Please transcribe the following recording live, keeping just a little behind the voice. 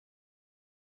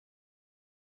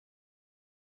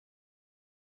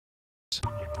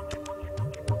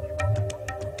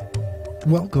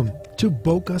Welcome to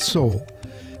Boca Soul,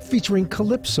 featuring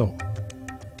Calypso.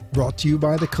 Brought to you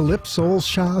by the Calypso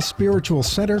Shah Spiritual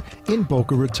Center in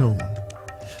Boca Raton.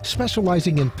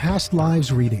 Specializing in past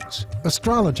lives readings,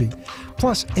 astrology,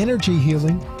 plus energy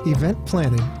healing, event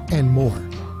planning, and more.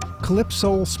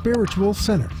 Calypso Spiritual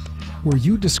Center, where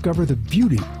you discover the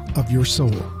beauty of your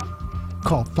soul.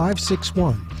 Call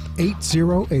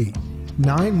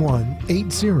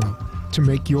 561-808-9180 to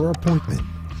make your appointment.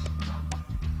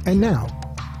 And now,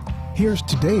 here's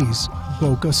today's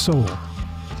Boca Soul.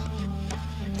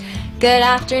 Good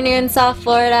afternoon, South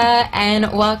Florida,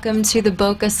 and welcome to the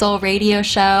Boca Soul radio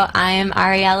show. I am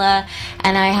Ariella,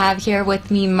 and I have here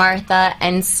with me Martha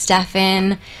and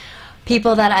Stefan,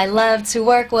 people that I love to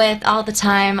work with all the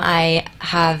time. I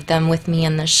have them with me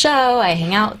in the show, I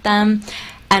hang out with them,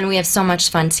 and we have so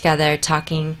much fun together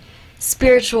talking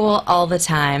spiritual all the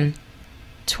time,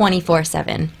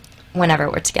 24/7, whenever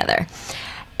we're together.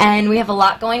 And we have a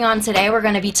lot going on today. We're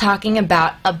going to be talking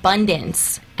about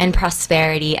abundance and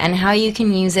prosperity and how you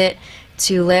can use it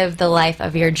to live the life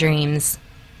of your dreams.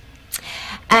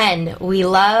 And we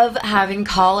love having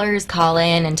callers call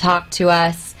in and talk to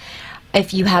us.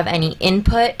 If you have any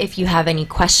input, if you have any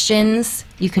questions,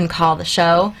 you can call the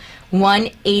show,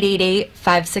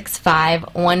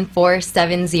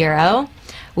 1-888-565-1470.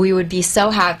 We would be so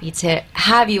happy to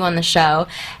have you on the show.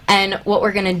 And what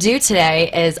we're going to do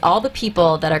today is all the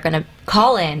people that are going to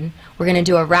call in, we're going to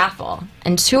do a raffle.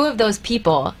 And 2 of those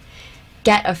people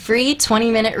get a free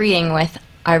 20-minute reading with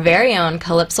our very own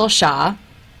Calypso Shah.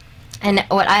 And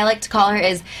what I like to call her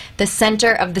is the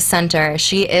center of the center.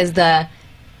 She is the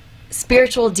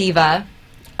spiritual diva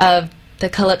of the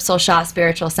Calypso Shah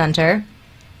Spiritual Center.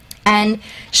 And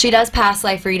she does past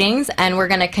life readings, and we're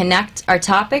going to connect our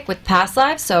topic with past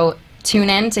lives, so tune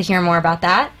in to hear more about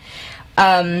that.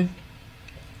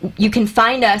 You can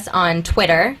find us on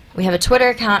Twitter. We have a Twitter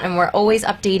account, and we're always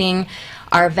updating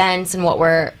our events and what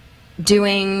we're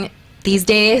doing these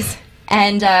days.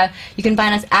 And you can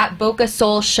find us at Boca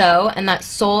Soul Show, and that's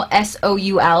Soul,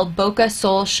 S-O-U-L, Boca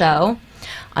Soul Show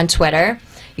on Twitter.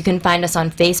 You can find us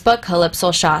on Facebook,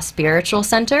 Calypso Shah Spiritual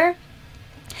Center.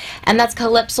 And that's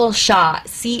Calypso Shah,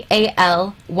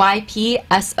 C-A-L-Y-P-S-O-U-L,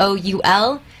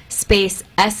 space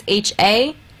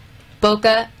S-H-A,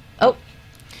 Boca,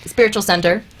 Spiritual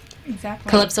Center.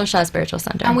 Exactly. Calypso Shah Spiritual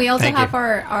Center. And we also have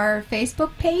our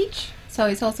Facebook page, so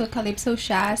it's also Calypso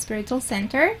Shah Spiritual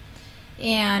Center.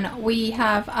 And we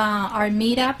have our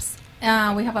meetups.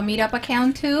 We have a meetup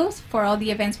account too for all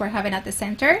the events we're having at the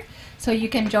center. So you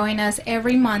can join us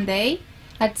every Monday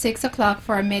at 6 o'clock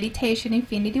for a meditation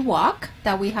infinity walk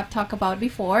that we have talked about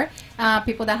before.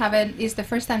 People that haven't, is the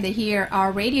first time they hear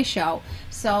our radio show.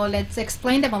 So let's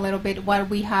explain them a little bit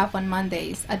what we have on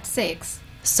Mondays at 6.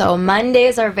 So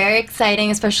Mondays are very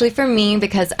exciting, especially for me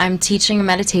because I'm teaching a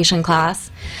meditation class.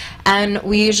 And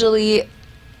we usually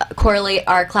correlate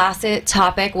our class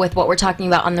topic with what we're talking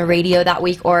about on the radio that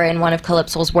week or in one of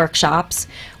Calypso's workshops,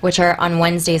 which are on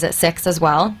Wednesdays at 6 as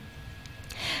well.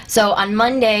 So on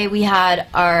Monday, we had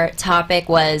our topic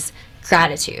was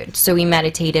gratitude. So we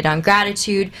meditated on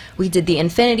gratitude. We did the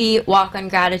infinity walk on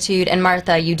gratitude. And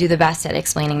Martha, you do the best at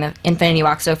explaining the infinity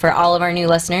walk. So for all of our new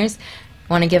listeners,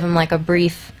 want to give them like a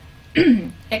brief...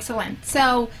 Excellent.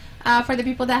 So for the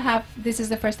people that have, this is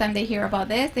the first time they hear about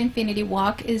this, the infinity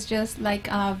walk is just like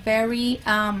a very,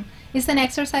 it's an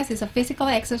exercise, it's a physical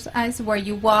exercise where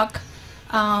you walk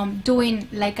doing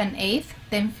like an eighth,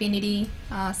 the infinity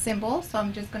symbol. So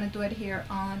I'm just going to do it here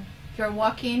on, you're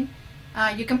walking.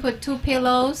 You can put 2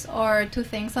 pillows or 2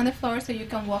 things on the floor so you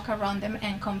can walk around them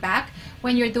and come back.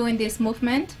 When you're doing this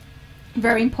movement,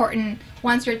 very important,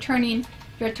 once you're turning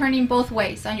both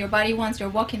ways on your body. Once you're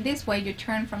walking this way, you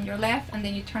turn from your left and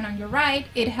then you turn on your right.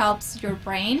 It helps your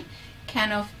brain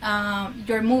kind of,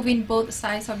 you're moving both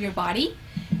sides of your body.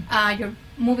 You're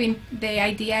moving, the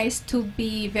idea is to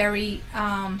be very,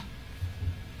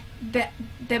 the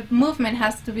movement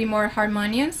has to be more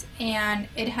harmonious, and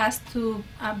it has to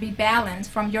be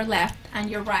balanced from your left and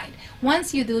your right.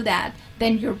 Once you do that,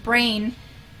 then your brain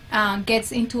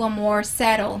gets into a more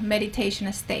settled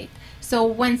meditation state. So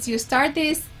once you start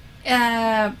this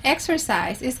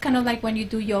exercise, it's kind of like when you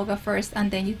do yoga first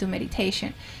and then you do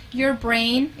meditation. Your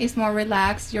brain is more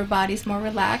relaxed, your body is more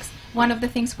relaxed. One of the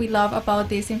things we love about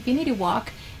this infinity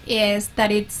walk is that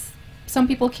it's, some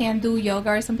people can do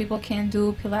yoga, some people can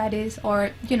do Pilates,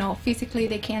 or physically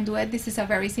they can do it. This is a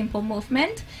very simple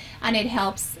movement, and it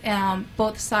helps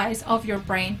both sides of your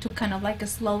brain to kind of like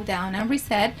slow down and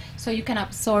reset, so you can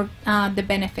absorb the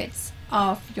benefits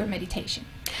of your meditation.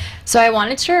 So I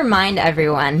wanted to remind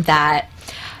everyone that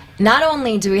not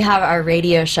only do we have our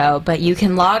radio show, but you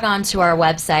can log on to our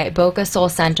website,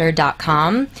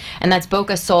 bocasoulcenter.com, and that's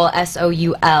Boca Soul,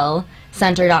 S-O-U-L,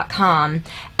 center.com,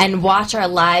 and watch our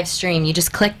live stream. You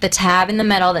just click the tab in the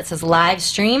middle that says live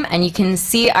stream, and you can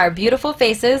see our beautiful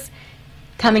faces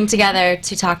coming together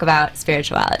to talk about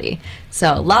spirituality.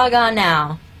 So log on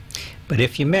now. But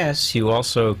if you miss, you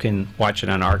also can watch it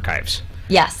on archives.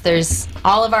 Yes, there's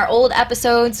all of our old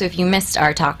episodes, so if you missed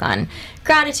our talk on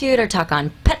gratitude or talk on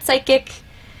pet psychic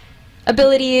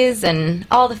abilities and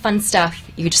all the fun stuff,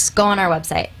 you just go on our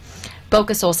website,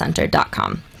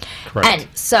 bocasoulcenter.com. Correct. And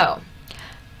so,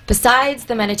 besides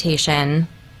the meditation,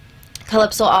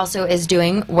 Calypso also is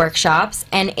doing workshops,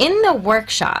 and in the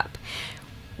workshop,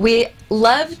 we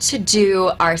love to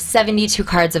do our 72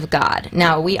 cards of God.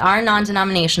 Now, we are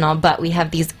non-denominational, but we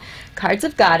have these cards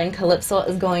of God, and Calypso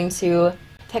is going to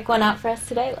pick one out for us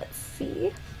today. Let's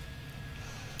see.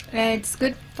 It's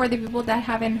good for the people that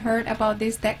haven't heard about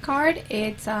this deck card.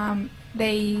 It's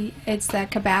the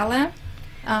Kabbalah,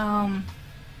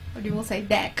 what you will say,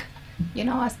 deck. You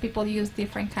know, as people use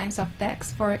different kinds of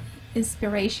decks for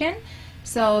inspiration.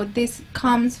 So this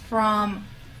comes from.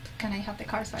 Can I have the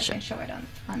card so I can show it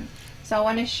on? So I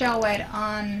want to show it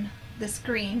on the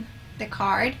screen, the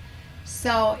card.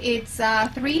 So it's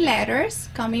 3 letters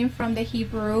coming from the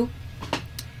Hebrew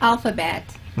alphabet.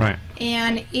 Right.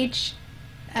 And each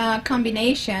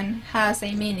combination has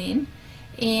a meaning,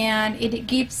 and it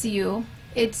gives you,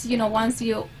 it's, you know, once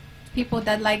you, people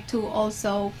that like to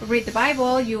also read the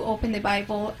Bible, you open the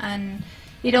Bible, and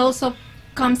it also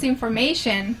comes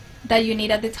information that you need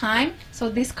at the time. So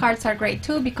these cards are great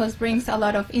too, because brings a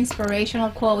lot of inspirational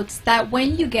quotes that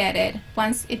when you get it,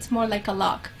 once it's more like a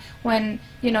luck. When,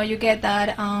 you know, you get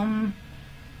that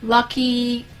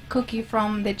lucky cookie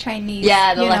from the Chinese.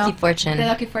 Yeah, the Lucky Fortune. The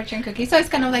Lucky Fortune cookie. So it's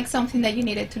kind of like something that you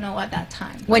needed to know at that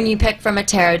time. When you pick from a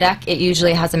tarot deck, it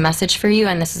usually has a message for you,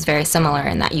 and this is very similar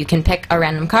in that you can pick a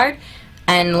random card.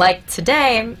 And like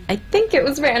today, I think it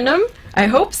was random. I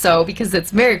hope so, because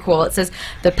it's very cool. It says,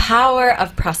 the power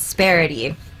of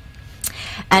prosperity.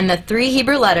 And the 3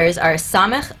 Hebrew letters are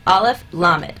Samech, Aleph,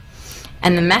 Lamed.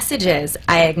 And the message is,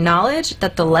 I acknowledge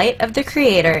that the light of the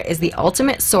Creator is the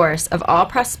ultimate source of all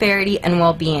prosperity and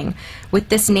well-being. With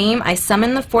this name, I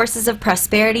summon the forces of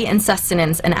prosperity and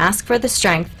sustenance and ask for the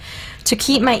strength to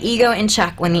keep my ego in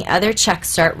check when the other checks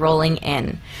start rolling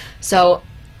in. So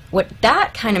what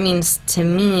that kind of means to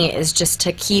me is just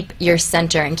to keep your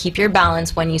center and keep your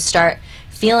balance. When you start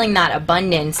feeling that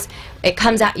abundance, it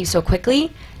comes at you so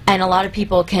quickly, and a lot of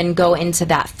people can go into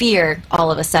that fear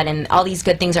all of a sudden. All these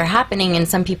good things are happening, and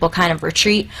some people kind of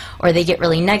retreat, or they get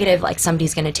really negative, like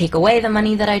somebody's going to take away the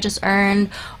money that I just earned,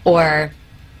 or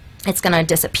it's going to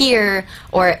disappear,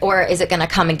 or is it going to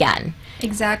come again?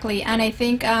 Exactly. And I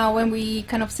think when we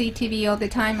kind of see TV all the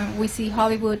time and we see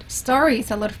Hollywood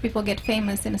stories, a lot of people get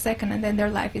famous in a second and then their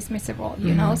life is miserable.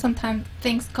 You know, sometimes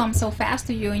things come so fast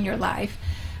to you in your life,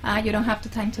 you don't have the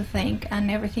time to think,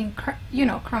 and everything, you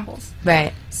know, crumbles.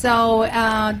 Right. So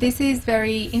this is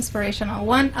very inspirational.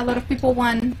 A lot of people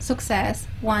want success,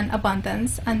 want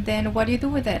abundance, and then what do you do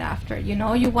with it after? You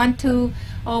know, you want to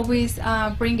always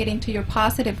bring it into your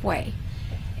positive way.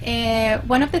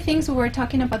 One of the things we were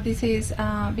talking about this is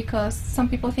because some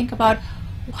people think about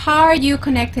how are you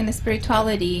connecting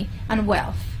spirituality and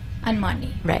wealth and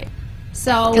money. Right.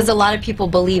 So because a lot of people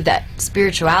believe that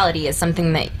spirituality is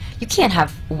something that you can't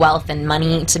have wealth and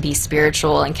money to be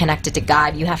spiritual and connected to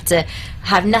God. You have to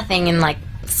have nothing and like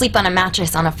sleep on a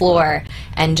mattress on a floor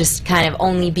and just kind of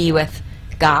only be with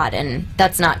God, and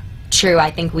that's not true.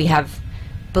 I think we have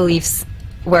beliefs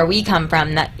where we come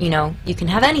from that, you know, you can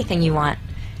have anything you want.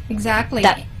 Exactly.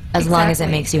 That, as long as it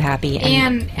makes you happy.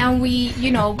 And we, you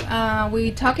know,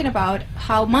 we're talking about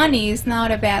how money is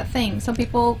not a bad thing. Some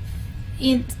people,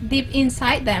 deep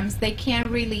inside them, they can't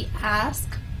really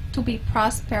ask to be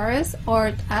prosperous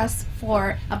or ask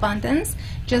for abundance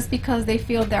just because they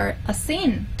feel they're a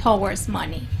sin towards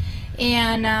money.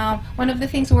 And one of the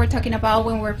things we were talking about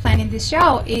when we're planning this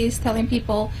show is telling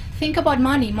people, think about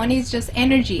money. Money is just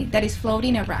energy that is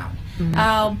floating around.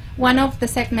 One of the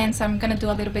segments I'm going to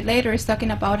do a little bit later is talking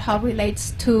about how it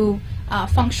relates to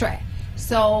feng shui.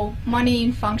 So money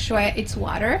in feng shui, it's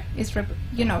water. It's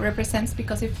represents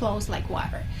because it flows like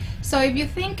water. So if you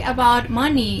think about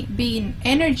money being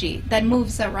energy that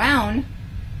moves around,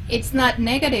 it's not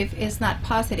negative, it's not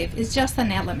positive, it's just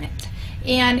an element.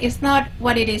 And it's not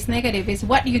what it is negative, it's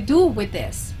what you do with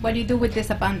this, what you do with this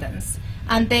abundance.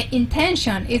 And the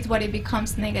intention is what it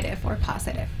becomes negative or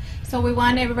positive. So we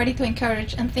want everybody to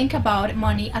encourage and think about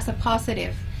money as a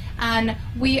positive. And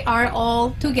we are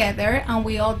all together and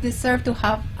we all deserve to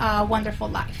have a wonderful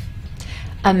life.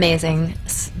 Amazing.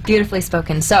 Beautifully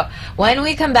spoken. So when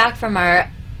we come back from our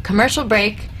commercial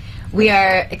break, we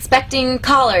are expecting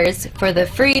callers for the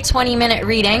free 20-minute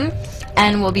reading,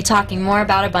 and we'll be talking more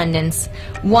about abundance.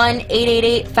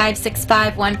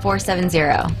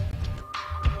 1-888-565-1470.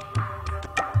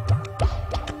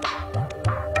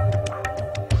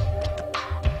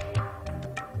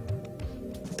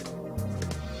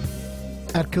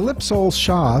 At Calypso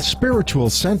Shah Spiritual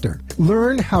Center,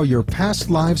 learn how your past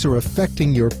lives are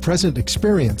affecting your present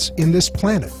experience in this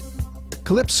planet.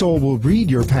 Calypso will read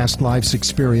your past life's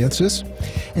experiences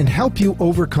and help you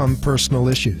overcome personal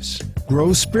issues,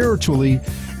 grow spiritually,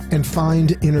 and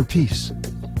find inner peace.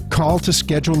 Call to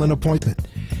schedule an appointment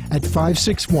at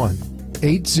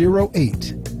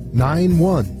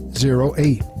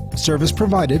 561-808-9108. Service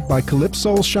provided by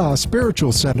Calypso Shah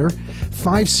Spiritual Center,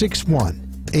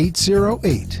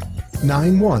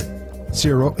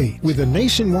 561-808-9108. With a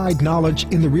nationwide knowledge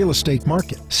in the real estate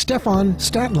market, Stefan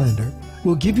Statlander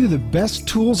will give you the best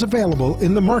tools available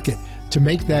in the market to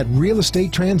make that real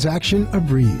estate transaction a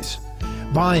breeze.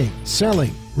 Buying,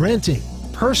 selling, renting,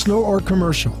 personal or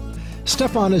commercial.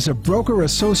 Stefan is a broker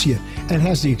associate and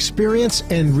has the experience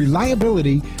and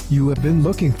reliability you have been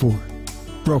looking for.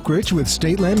 Brokerage with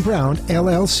Stateland Brown,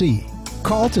 LLC.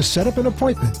 Call to set up an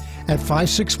appointment at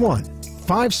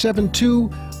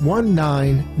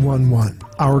 561-572-1911.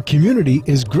 Our community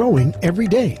is growing every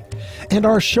day, and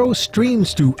our show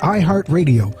streams through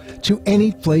iHeartRadio to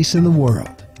any place in the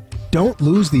world. Don't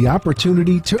lose the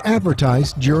opportunity to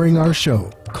advertise during our show.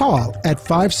 Call at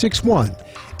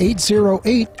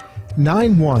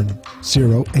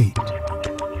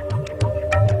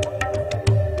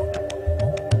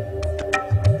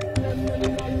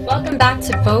Welcome back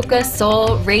to Boca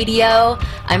Soul Radio.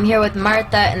 I'm here with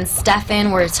Martha and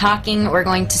Stefan. We're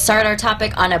going to start our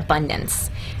topic on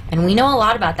abundance. And we know a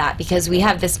lot about that because we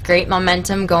have this great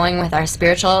momentum going with our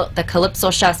the Calypso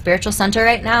Shah Spiritual Center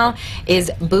right now is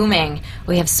booming.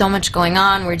 We have so much going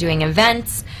on. We're doing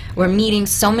events. We're meeting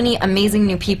so many amazing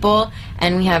new people,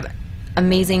 and we have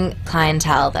amazing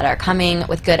clientele that are coming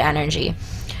with good energy.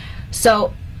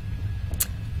 So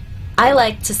I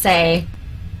like to say,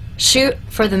 shoot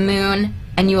for the moon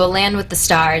and you will land with the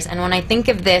stars. And when I think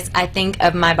of this, I think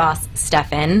of my boss,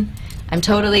 Stefan. I'm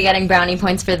totally getting brownie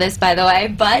points for this, by the way,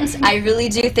 but I really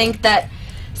do think that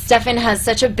Stefan has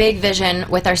such a big vision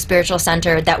with our spiritual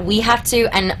center that we have to,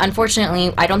 and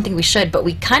unfortunately, I don't think we should, but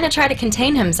we kind of try to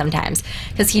contain him sometimes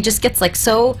because he just gets like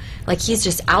he's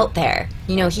just out there.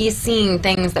 You know, he's seeing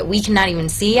things that we cannot even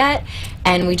see yet,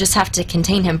 and we just have to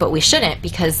contain him, but we shouldn't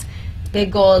because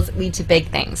big goals lead to big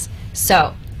things.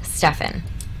 So, Stefan,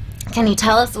 can you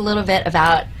tell us a little bit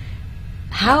about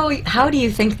how do you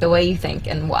think the way you think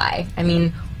and why? I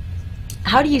mean,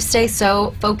 how do you stay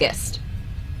so focused?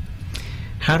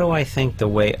 How do I think the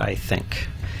way I think?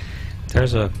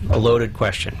 There's a loaded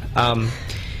question.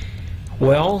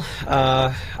 Well,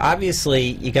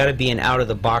 obviously, you got to be an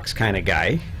out-of-the-box kind of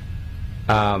guy.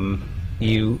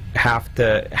 You have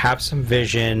to have some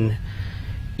vision.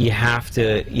 You have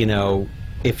to, you know,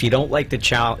 if you don't like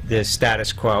the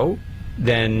status quo,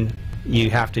 then you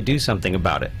have to do something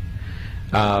about it.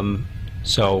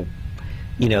 So,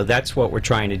 you know, that's what we're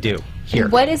trying to do here.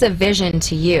 What is a vision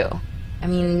to you? I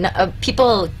mean, a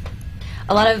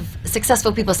lot of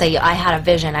successful people say, I had a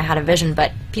vision,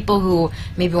 but people who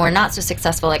maybe were not so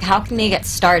successful, like, how can they get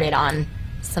started on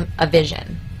a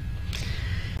vision?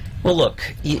 Well, look,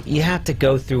 you have to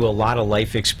go through a lot of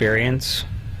life experience.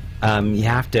 You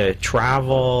have to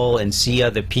travel and see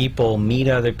other people, meet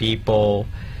other people,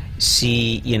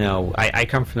 see, you know, I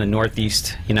come from the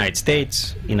Northeast United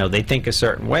States. You know, they think a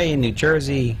certain way in New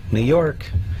Jersey, New York.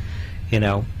 You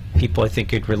know, people I think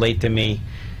could relate to me.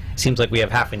 Seems like we have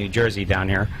half of New Jersey down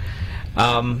here.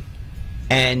 And,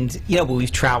 you know, but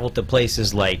we've traveled to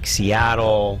places like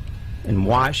Seattle and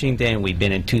Washington. We've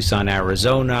been in Tucson,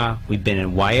 Arizona. We've been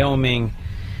in Wyoming.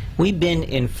 We've been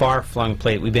in far-flung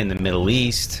places. We've been in the Middle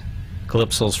East.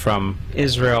 Calypso's from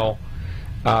Israel.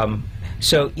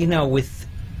 So, you know,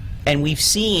 and we've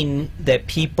seen that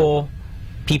people,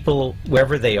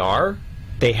 wherever they are,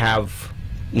 they have,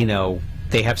 you know,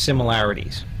 they have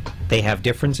similarities. They have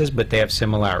differences, but they have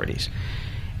similarities.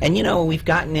 And, you know, we've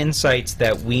gotten insights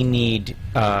that we need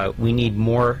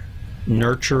more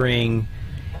nurturing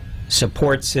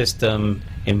support system,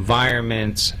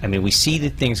 environments. I mean, we see the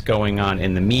things going on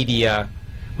in the media.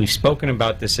 We've spoken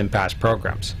about this in past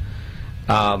programs.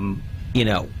 You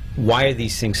know, why are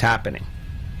these things happening?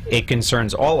 It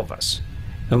concerns all of us.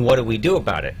 And what do we do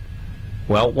about it?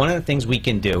 Well, one of the things we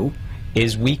can do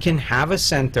is we can have a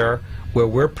center where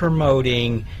we're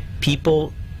promoting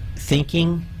people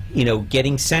thinking, you know,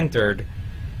 getting centered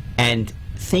and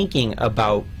thinking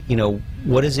about, you know,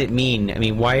 what does it mean? I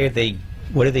mean, what are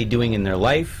they doing in their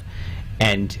life,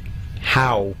 and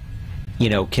how, you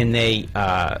know,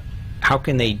 how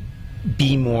can they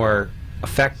be more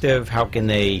effective? How can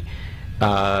they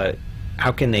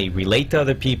relate to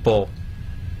other people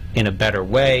in a better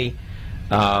way?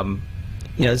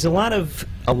 You know, there's a lot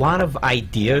of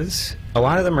ideas. A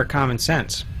lot of them are common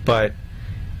sense, but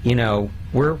you know,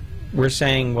 we're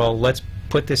saying, well, let's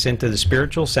put this into the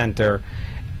spiritual center,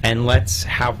 and let's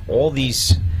have all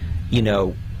these, you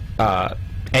know,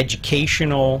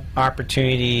 educational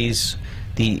opportunities,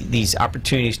 these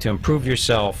opportunities to improve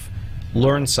yourself,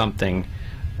 learn something,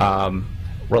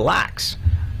 relax,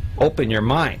 open your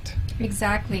mind,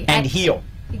 exactly, and heal.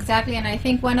 Exactly, and I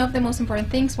think one of the most important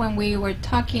things when we were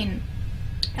talking,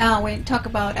 when we talk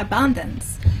about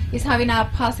abundance, is having a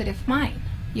positive mind.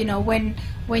 You know, when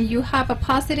you have a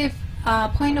positive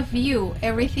point of view,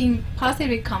 everything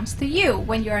positive comes to you.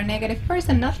 When you're a negative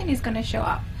person, nothing is going to show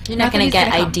up. You're not going to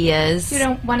get ideas. You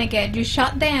don't want to get, you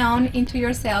shut down into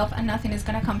yourself, and nothing is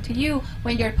going to come to you.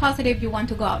 When you're positive, you want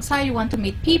to go outside, you want to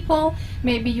meet people.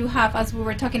 Maybe you have, as we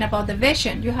were talking about the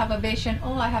vision, you have a vision,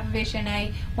 oh, I have a vision,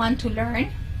 I want to learn.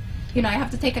 You know, I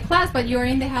have to take a class, but you're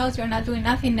in the house, you're not doing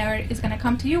nothing, there is going to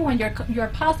come to you. When you're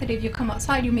positive, you come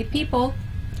outside, you meet people,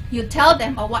 you tell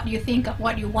them of what you think, of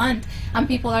what you want, and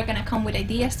people are going to come with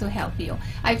ideas to help you.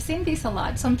 I've seen this a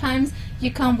lot. Sometimes you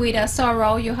come with a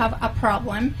sorrow, you have a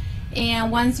problem,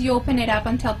 and once you open it up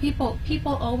and tell people,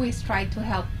 people always try to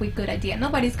help with good idea.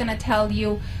 Nobody's going to tell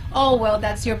you, oh, well,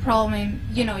 that's your problem,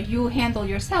 you know, you handle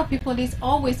yourself. People is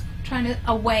always trying to,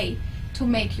 a way to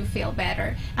make you feel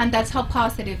better, and that's how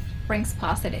positive brings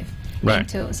positive. Right.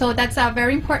 Into. So that's a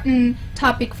very important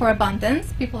topic for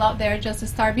abundance. People out there, just to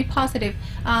start, be positive.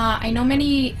 I know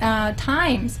many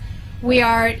times we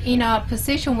are in a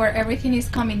position where everything is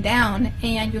coming down,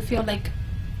 and you feel like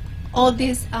all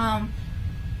these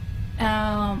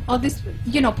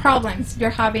you know, problems you're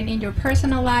having in your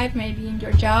personal life, maybe in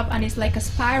your job, and it's like a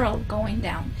spiral going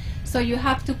down. So you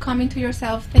have to come into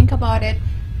yourself, think about it,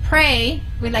 pray.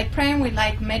 We like praying, we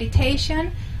like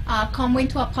meditation. Come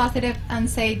into a positive and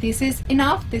say, this is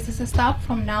enough, this is a stop.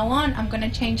 From now on, I'm going to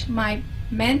change my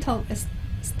mental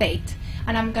state,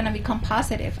 and I'm going to become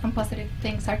positive, and positive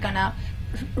things are going to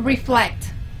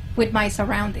reflect with my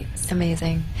surroundings.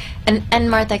 Amazing. And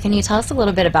Martha, can you tell us a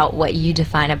little bit about what you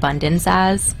define abundance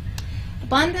as?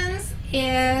 Abundance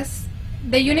is,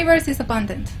 the universe is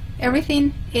abundant.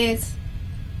 Everything is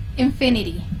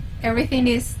infinity. Everything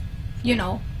is, you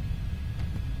know,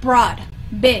 broad,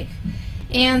 big.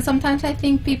 And sometimes I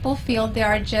think people feel they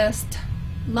are just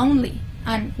lonely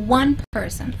and one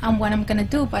person and what I'm going to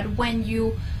do. But when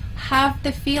you have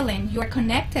the feeling you're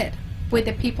connected with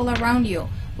the people around you,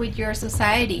 with your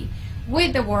society,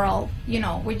 with the world, you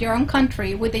know, with your own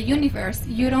country, with the universe,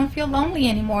 you don't feel lonely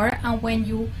anymore. And when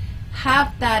you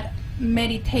have that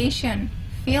meditation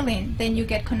feeling, then you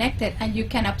get connected, and you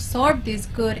can absorb this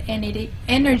good energy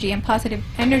and positive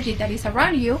energy that is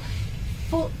around you.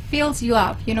 Fills you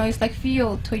up, you know, it's like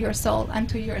fuel to your soul and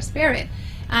to your spirit,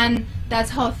 and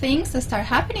that's how things start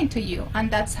happening to you, and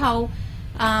that's how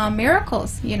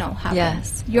miracles, you know, happen.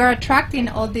 Yes, you're attracting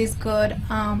all this good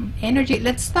energy.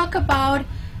 Let's talk about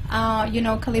you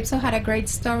know, Calypso had a great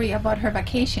story about her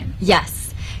vacation.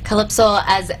 Yes, Calypso,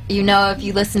 as you know, if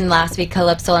you listened last week,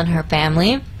 Calypso and her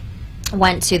family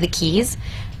went to the Keys,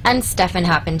 and Stefan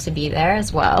happened to be there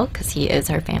as well, because he is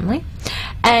her family.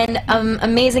 And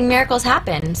amazing miracles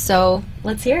happened, so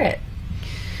let's hear it.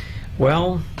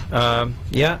 Well,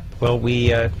 yeah, well,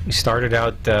 we started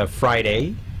out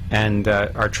Friday, and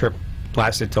our trip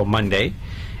lasted till Monday.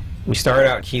 We started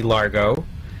out Key Largo.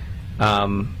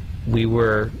 We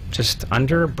were just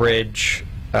under a bridge.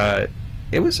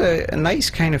 It was a nice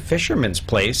kind of fisherman's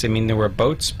place. I mean, there were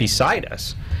boats beside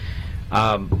us.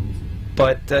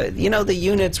 But, you know, the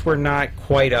units were not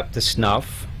quite up to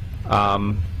snuff.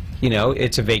 You know,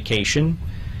 it's a vacation.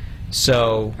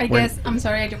 So I guess, I'm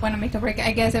sorry, I just want to make the break.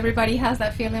 I guess everybody has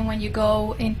that feeling when you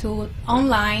go into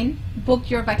online, book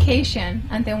your vacation,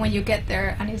 and then when you get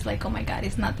there, and it's like, oh my God,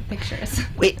 it's not the pictures.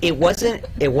 It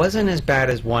wasn't as bad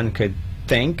as one could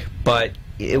think, but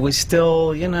it was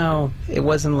still, you know, it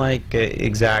wasn't like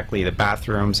exactly the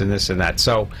bathrooms and this and that.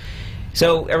 So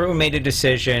everyone made a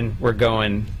decision, we're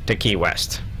going to Key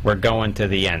West. We're going to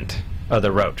the end of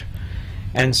the road.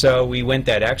 And so we went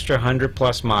that extra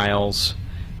 100+ miles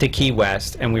to Key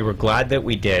West, and we were glad that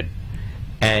we did.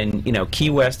 And, you know, Key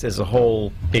West is a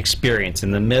whole experience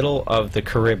in the middle of the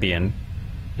Caribbean.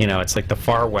 You know, it's like the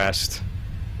far west,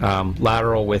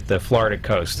 lateral with the Florida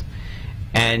coast.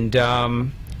 And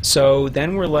so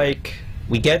then we're like,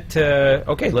 we get to,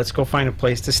 okay, let's go find a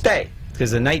place to stay.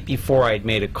 Because the night before I'd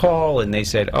made a call and they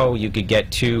said, oh, you could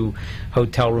get 2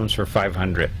 hotel rooms for $500.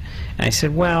 And I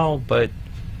said, well, but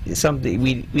something,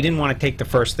 we didn't want to take the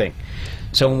first thing.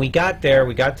 So when we got there,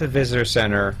 we got to the visitor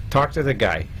center, talked to the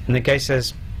guy, and the guy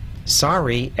says,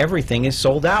 sorry, everything is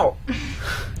sold out.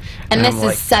 And this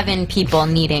is 7 people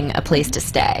needing a place to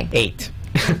stay. 8.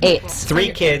 8.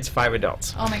 3 kids, 5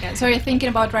 adults. Oh my God! So you're thinking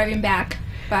about driving back,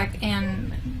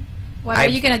 and what are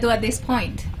you gonna do at this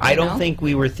point? I don't think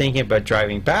we were thinking about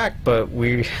driving back, but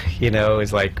we,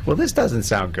 it's like, well, this doesn't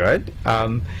sound good.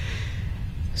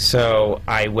 So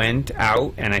I went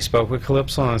out and I spoke with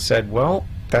Calypso and said, well,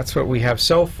 that's what we have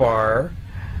so far.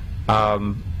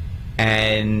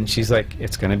 And she's like,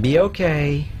 it's going to be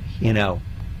okay.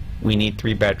 We need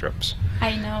 3 bedrooms.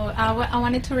 I know. I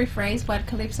wanted to rephrase what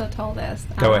Calypso told us.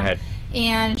 Go ahead.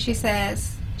 And she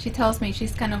tells me,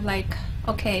 she's kind of like,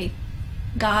 okay,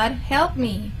 God, help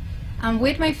me. I'm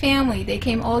with my family. They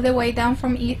came all the way down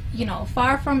from,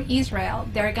 far from Israel.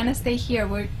 They're going to stay here.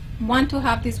 We want to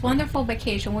have this wonderful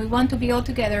vacation. We want to be all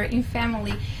together in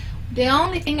family. The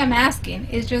only thing I'm asking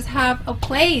is just have a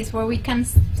place where we can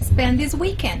spend this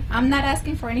weekend. I'm not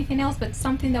asking for anything else, but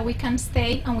something that we can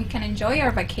stay and we can enjoy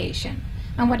our vacation.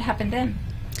 And what happened then?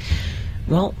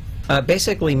 Well,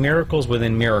 basically miracles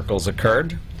within miracles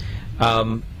occurred.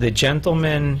 The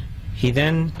gentleman, he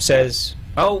then says,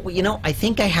 oh, I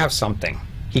think I have something.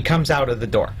 He comes out of the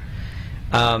door.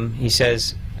 He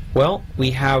says, well,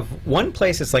 we have one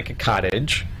place that's like a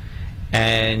cottage,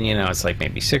 and it's like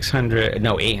maybe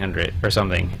 800 or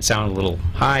something. It sounded a little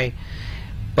high,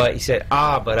 but he said,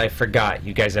 but I forgot,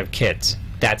 you guys have kids.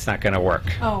 That's not going to work.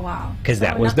 Oh, wow. Because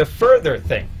that was the further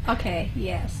thing. Okay,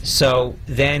 yes. So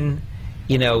then,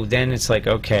 then it's like,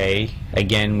 okay,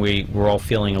 again, we're all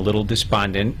feeling a little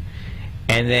despondent,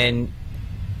 and then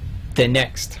the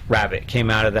next rabbit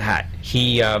came out of the hat.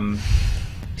 He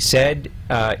said,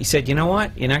 you know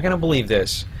what? You're not going to believe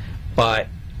this, but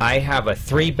I have a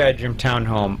 3-bedroom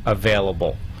townhome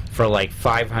available for like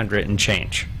 500 and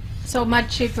change. So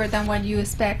much cheaper than what you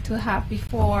expect to have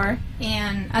before,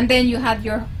 and then you had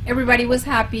everybody was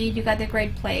happy. You got a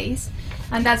great place,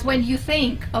 and that's when you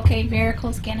think, okay,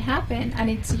 miracles can happen, and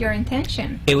it's your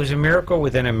intention. It was a miracle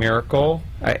within a miracle.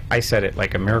 I said it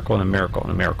like a miracle and a miracle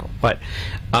and a miracle. But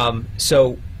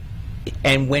so.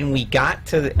 And when we got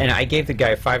to, and I gave the guy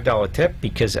a $5 tip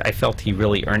because I felt he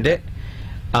really earned it.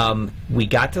 We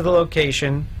got to the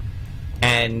location,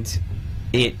 and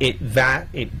it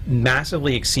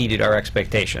massively exceeded our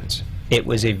expectations. It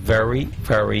was a very,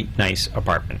 very nice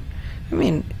apartment. I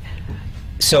mean,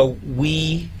 so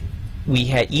we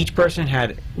had each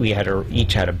had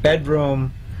a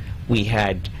bedroom. We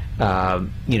had a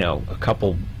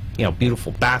couple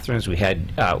beautiful bathrooms. We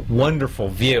had a wonderful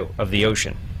view of the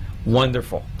ocean.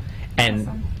 Wonderful. And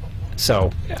awesome. So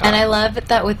and I love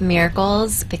that with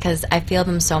miracles, because I feel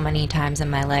them so many times in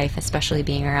my life, especially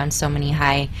being around so many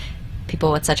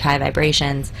people with such high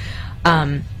vibrations,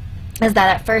 is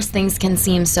that at first things can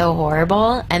seem so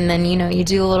horrible, and then you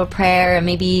do a little prayer, and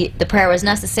maybe the prayer was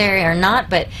necessary or not,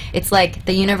 but it's like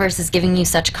the universe is giving you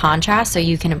such contrast so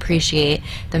you can appreciate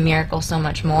the miracle so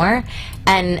much more.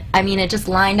 And I mean, it just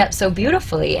lined up so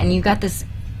beautifully, and you got this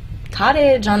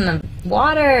cottage on the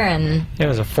water, and it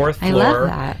was a 4th floor. I love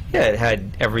that. Yeah, it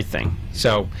had everything.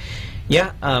 So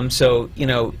yeah, so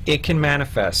it can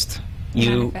manifest.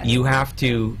 You have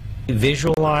to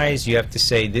visualize, you have to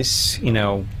say this, you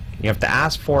have to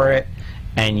ask for it,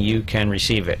 and you can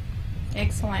receive it.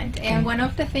 Excellent. And one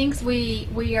of the things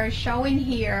we are showing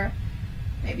here,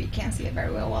 maybe you can't see it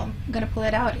very well, I'm going to pull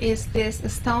it out, is this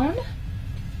stone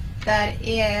that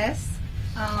is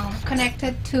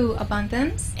connected to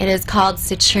abundance. It is called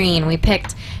citrine. We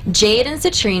picked jade and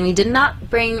citrine. We did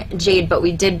not bring jade, but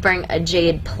we did bring a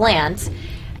jade plant.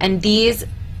 And this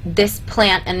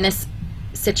plant and this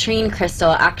citrine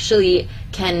crystal actually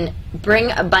can bring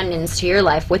abundance to your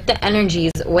life with the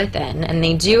energies within. And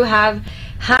they do have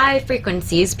high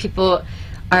frequencies. People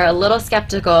are a little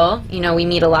skeptical. We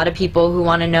meet a lot of people who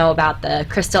want to know about the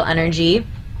crystal energy.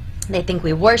 They think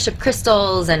we worship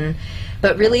crystals,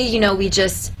 but really,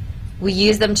 we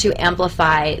use them to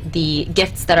amplify the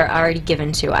gifts that are already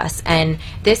given to us. And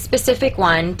this specific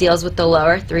one deals with the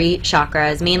lower 3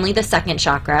 chakras, mainly the 2nd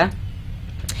chakra.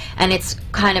 And it's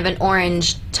kind of an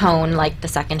orange tone like the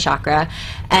 2nd chakra.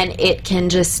 And it can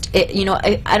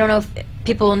I don't know if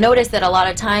people notice that a lot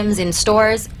of times in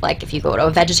stores, like if you go to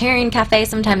a vegetarian cafe,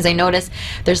 sometimes I notice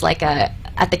there's like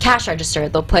at the cash register,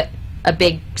 they'll put a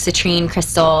big citrine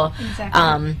crystal.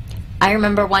 Exactly. I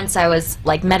remember once I was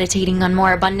like meditating on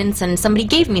more abundance, and somebody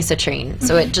gave me citrine,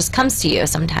 so it just comes to you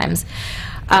sometimes.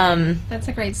 That's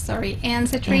a great story. And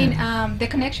Citrine, the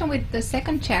connection with the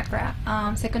second chakra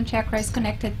is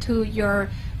connected to your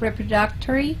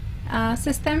reproductory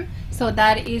system. So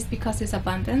that is because it's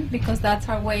abundant, because that's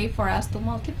our way for us to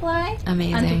multiply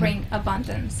and to bring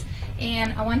abundance.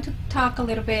 And I want to talk a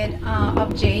little bit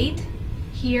of jade.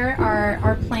 Here,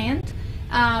 our plant.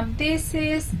 This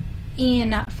is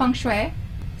in Feng Shui,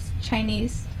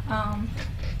 Chinese.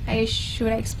 Should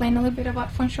I explain a little bit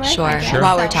about Feng Shui? Sure.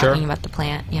 While we're talking about the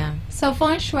plant, yeah. So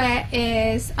Feng Shui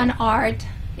is an art.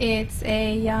 It's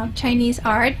a Chinese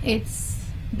art. It's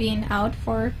been out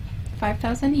for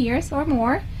 5,000 years or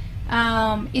more.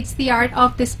 It's the art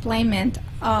of displayment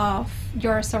of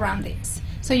your surroundings.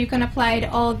 So you can apply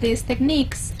all these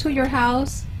techniques to your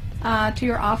house, to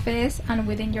your office, and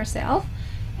within yourself.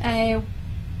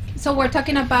 So we're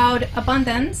talking about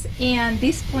abundance, and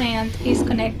this plant is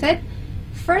connected.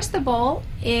 First of all,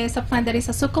 is a plant that is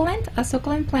a succulent. A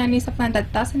succulent plant is a plant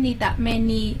that doesn't need that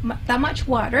much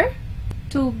water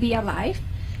to be alive.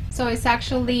 So it's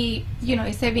actually,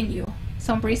 it's saving you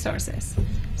some resources.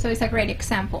 So it's a great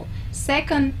example.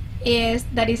 Second is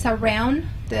that it's a round.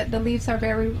 The leaves are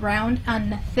very round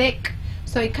and thick.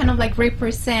 So it kind of like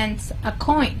represents a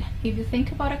coin. If you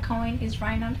think about a coin, it's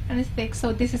round and it's thick.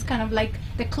 So this is kind of like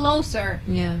the closer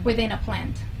within a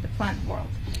plant, the plant world.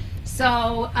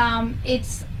 So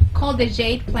it's called the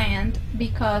jade plant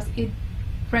because it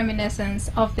reminiscence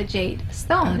of the jade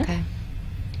stone. Okay.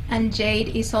 And jade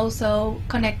is also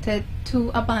connected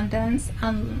to abundance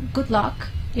and good luck.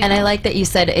 And I like that you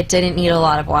said it didn't need a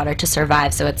lot of water to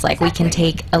survive, so it's like we can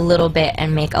take a little bit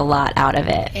and make a lot out of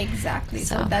it. Exactly.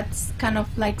 So that's kind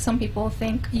of like some people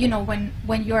think,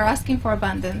 when you're asking for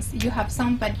abundance, you have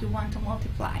some, but you want to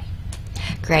multiply.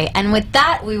 Great. And with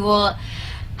that, we will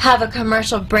have a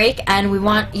commercial break, and we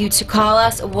want you to call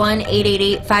us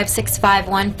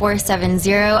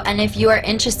 1-888-565-1470. And if you are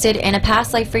interested in a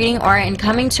past life reading or in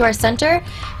coming to our center,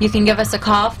 you can give us a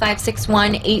call,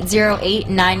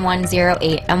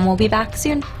 561-808-9108, and we'll be back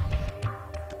soon.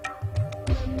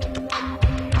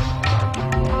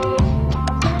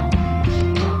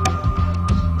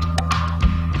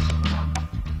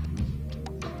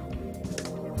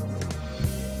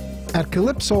 At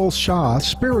Calypso Shah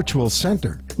Spiritual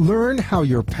Center, learn how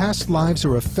your past lives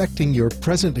are affecting your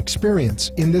present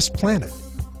experience in this planet.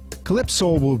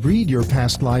 Calypso will read your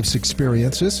past life's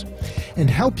experiences and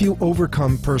help you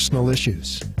overcome personal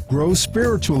issues, grow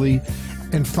spiritually,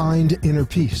 and find inner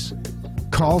peace.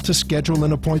 Call to schedule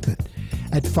an appointment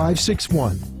at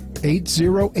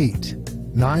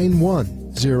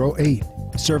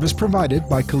 561-808-9108. Service provided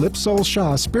by Calypso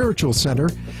Shah Spiritual Center,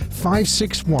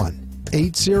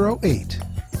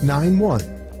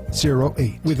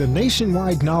 561-808-9108. With a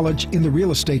nationwide knowledge in the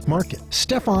real estate market,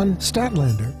 Stefan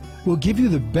Statlander will give you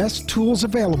the best tools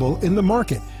available in the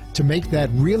market to make that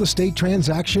real estate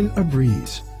transaction a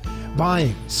breeze.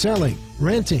 Buying, selling,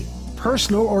 renting,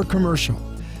 personal or commercial.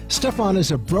 Stefan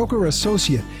is a broker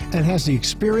associate and has the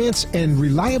experience and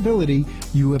reliability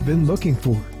you have been looking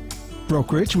for.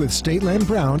 Brokerage with Stateland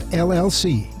Brown,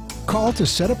 LLC. Call to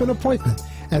set up an appointment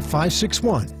at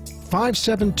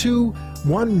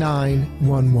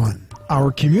 561-572-1911.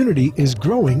 Our community is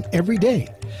growing every day,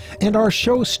 and our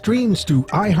show streams through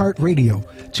iHeartRadio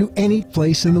to any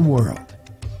place in the world.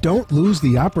 Don't lose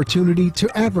the opportunity to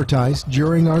advertise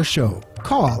during our show.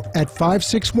 Call at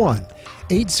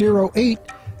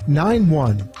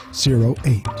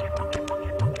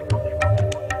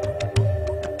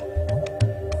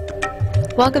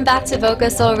 561-808-9108. Welcome back to Boca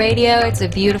Soul Radio. It's a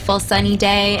beautiful sunny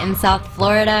day in South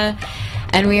Florida,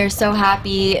 and we are so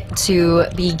happy to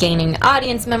be gaining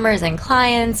audience members and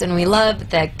clients, and we love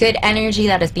the good energy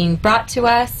that is being brought to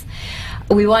us.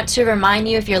 We want to remind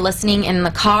you, if you're listening in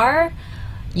the car,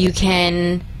 you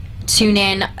can tune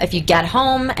in if you get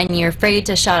home and you're afraid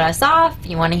to shut us off,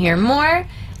 you want to hear more,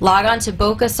 log on to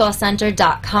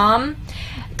bocasoulcenter.com,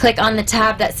 click on the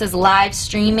tab that says live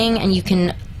streaming, and you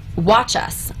can watch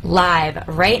us live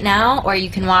right now, or you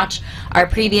can watch our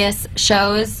previous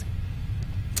shows.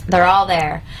 They're all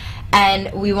there.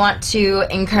 And we want to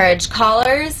encourage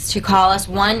callers to call us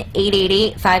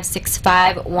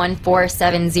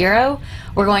 1-888-565-1470.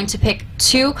 We're going to pick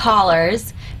 2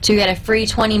 callers to get a free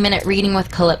 20-minute reading with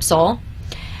Calypso.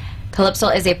 Calypso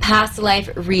is a past life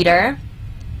reader.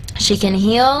 She can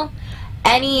heal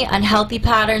any unhealthy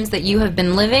patterns that you have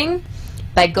been living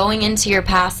by going into your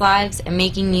past lives and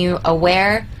making you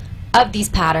aware of these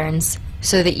patterns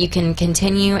so that you can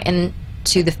continue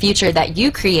into the future that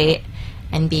you create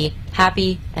and be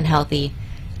happy and healthy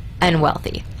and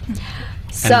wealthy.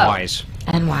 And wise.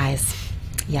 And wise,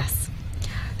 yes.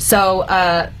 So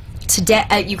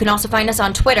today, you can also find us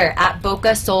on Twitter at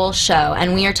Boca Soul Show,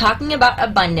 and we are talking about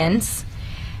abundance.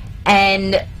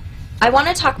 And I want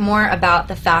to talk more about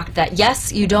the fact that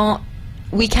yes,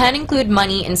 we can include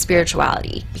money in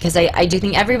spirituality, because I do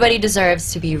think everybody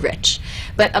deserves to be rich.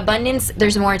 But abundance,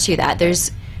 there's more to that.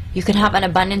 You can have an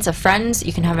abundance of friends,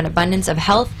 you can have an abundance of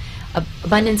health,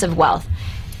 abundance of wealth.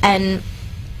 And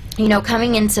you know,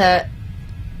 coming into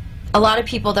a lot of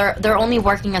people, they're only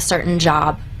working a certain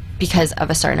job because of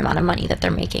a certain amount of money that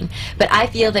they're making. But I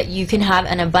feel that you can have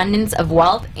an abundance of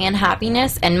wealth and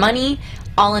happiness and money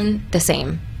all in the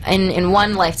same. In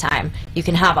one lifetime, you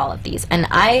can have all of these. And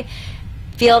I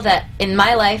feel that in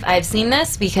my life, I've seen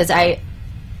this because I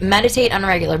meditate on a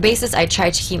regular basis. I try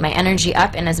to keep my energy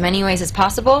up in as many ways as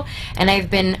possible. And I've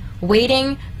been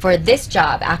waiting for this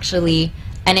job, actually,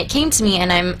 and it came to me,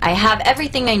 and I have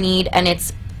everything I need, and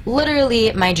it's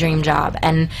literally my dream job,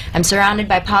 and I'm surrounded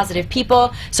by positive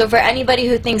people. So for anybody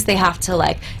who thinks they have to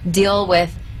like deal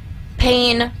with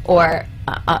pain or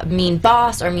a mean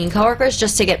boss or mean coworkers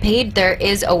just to get paid, there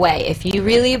is a way. If you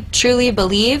really truly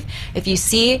believe, if you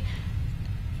see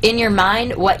in your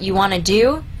mind what you want to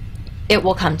do, it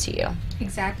will come to you.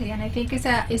 Exactly. And I think it's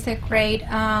a great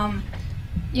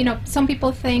you know, some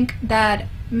people think that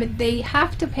they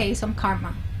have to pay some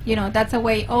karma. You know, that's a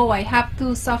way, oh, I have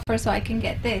to suffer so I can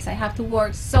get this. I have to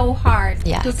work so hard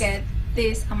to get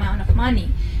this amount of money.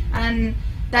 And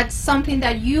that's something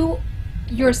that you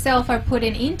yourself are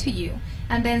putting into you.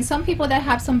 And then some people that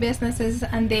have some businesses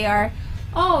and they are,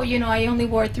 oh, you know, I only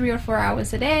work 3 or 4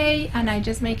 hours a day and I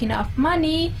just make enough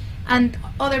money. And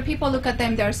other people look at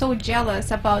them, they're so jealous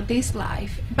about this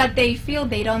life, but they feel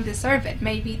they don't deserve it.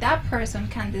 Maybe that person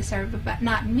can deserve it, but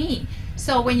not me.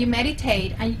 So when you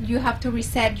meditate, and you have to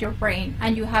reset your brain,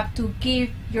 and you have to give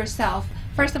yourself,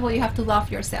 first of all, you have to love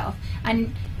yourself.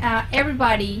 And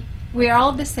everybody, we're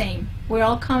all the same. We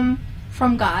all come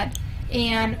from God,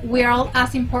 and we're all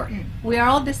as important. We are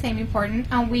all the same important,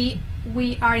 and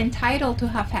we are entitled to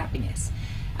have happiness.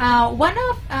 One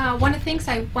of the things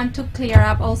I want to clear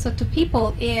up also to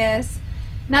people is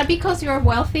not because you're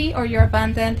wealthy or you're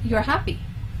abundant, you're happy.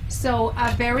 So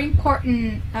a very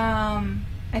important,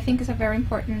 I think it's a very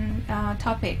important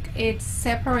topic. It's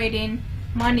separating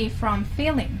money from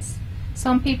feelings.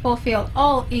 Some people feel,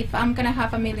 oh, if I'm gonna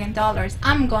have $1 million,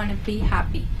 I'm gonna be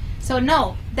happy. So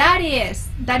no, that is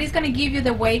gonna give you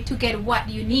the way to get what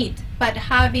you need. But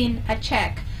having a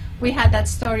check, we had that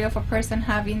story of a person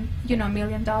having, you know, $1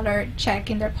 million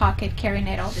check in their pocket, carrying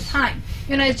it all the time.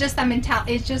 You know, it's just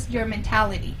it's just your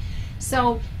mentality.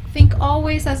 So think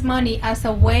always as money as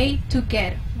a way to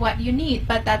get what you need,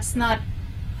 but that's not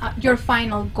your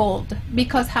final goal.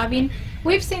 Because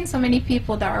we've seen so many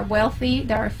people that are wealthy,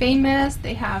 that are famous,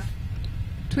 they have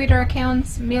Twitter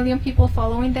accounts, 1 million people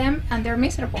following them, and they're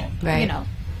miserable, you know.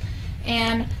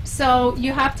 And so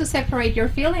you have to separate your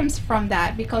feelings from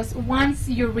that, because once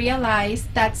you realize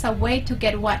that's a way to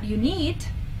get what you need,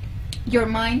 your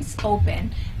mind's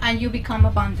open and you become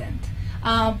abundant.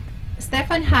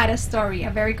 Stefan had a story, a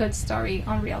very good story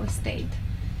on real estate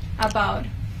about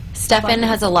Stefan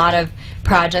has a lot of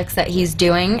projects that he's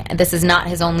doing. This is not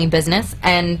his only business,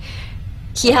 and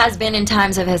he has been in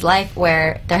times of his life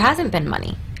where there hasn't been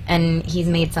money, and he's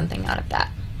made something out of that.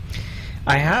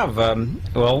 I have.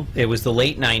 Well, it was the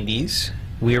late 90s.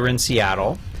 We were in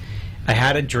Seattle. I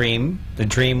had a dream. The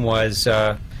dream was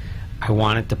I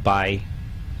wanted to buy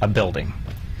a building.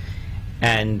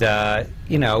 And,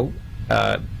 you know,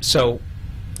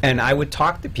 and I would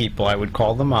talk to people. I would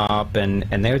call them up, and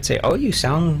they would say, oh, you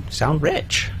sound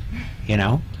rich. You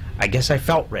know, I guess I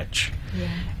felt rich. Yeah.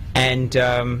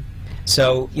 And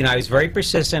so, you know, I was very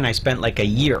persistent. I spent like a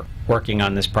year working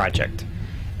on this project.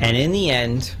 And in the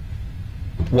end,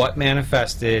 what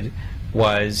manifested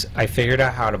was I figured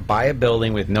out how to buy a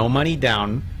building with no money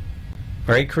down,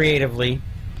 very creatively.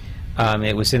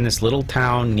 It was in this little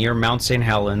town near Mount St.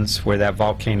 Helens where that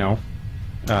volcano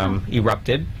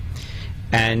erupted.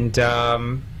 And,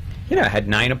 you know, it had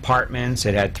 9 apartments,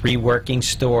 it had 3 working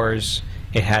stores,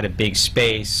 it had a big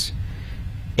space.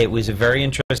 It was a very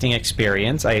interesting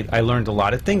experience. I learned a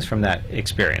lot of things from that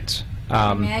experience.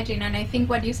 Imagine, and I think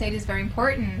what you said is very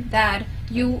important, that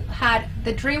you had,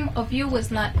 the dream of you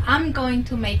was not, I'm going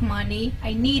to make money,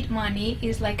 I need money,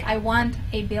 it's like, I want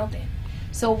a building.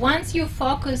 So once you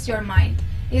focus your mind,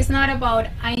 it's not about,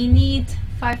 I need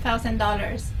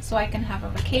 $5,000 so I can have a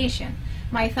vacation.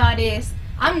 My thought is,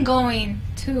 I'm going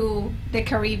to the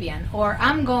Caribbean, or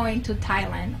I'm going to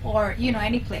Thailand, or, you know,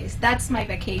 any place. That's my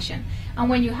vacation. And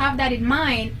when you have that in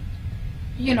mind,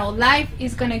 you know, life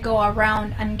is going to go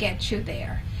around and get you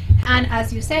there. And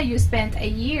as you said, you spent a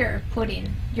year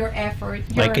putting your effort.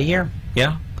 Like a year,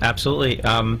 yeah. absolutely.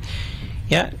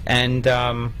 Yeah, and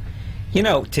you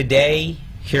know, today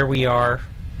here we are,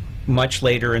 much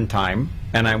later in time,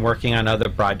 and I'm working on other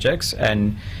projects.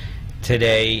 And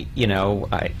today, you know,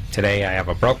 today I have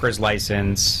a broker's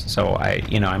license, so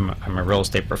I'm a real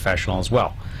estate professional as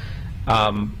well.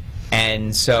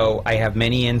 And so I have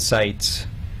many insights.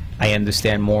 I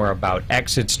understand more about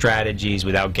exit strategies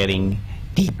without getting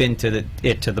deep into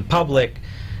it to the public.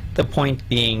 The point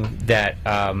being that,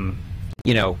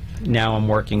 you know, now I'm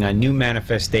working on new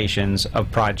manifestations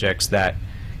of projects that,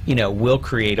 you know, will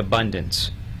create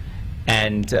abundance.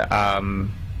 And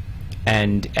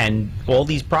all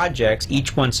these projects,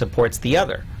 each one supports the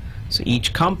other. So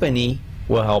each company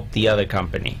will help the other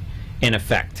company, in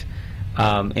effect,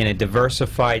 in a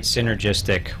diversified,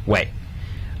 synergistic way.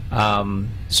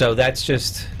 So that's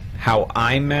just how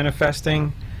I'm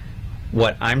manifesting,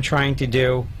 what I'm trying to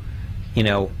do. You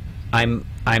know, I'm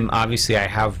obviously, I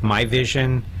have my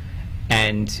vision,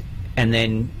 and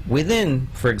then within,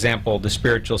 for example, the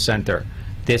spiritual center,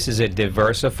 this is a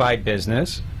diversified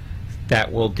business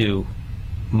that will do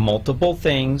multiple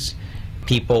things.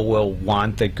 People will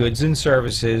want the goods and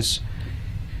services.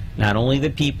 Not only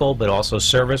the people, but also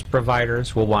service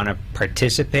providers will want to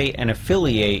participate and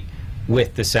affiliate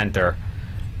with the center.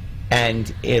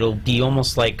 And it'll be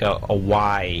almost like a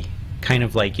Y, kind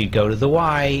of like you go to the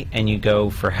Y and you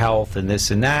go for health and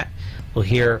this and that. Well,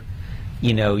 here,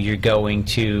 you know, you're going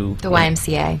to The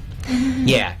YMCA.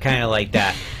 Yeah, kind of like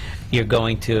that. You're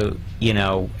going to, you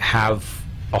know, have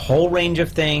a whole range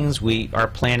of things. Our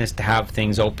plan is to have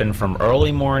things open from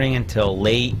early morning until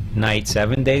late night,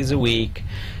 7 days a week,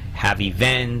 have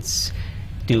events,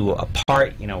 do a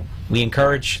part, you know, we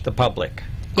encourage the public.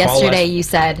 Yesterday you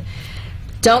said,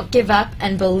 don't give up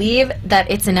and believe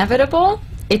that it's inevitable.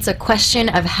 It's a question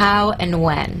of how and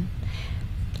when.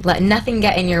 Let nothing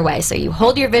get in your way. So you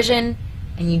hold your vision,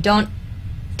 and you don't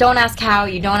ask how,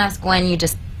 you don't ask when, you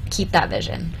just keep that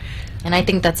vision. And I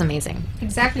think that's amazing.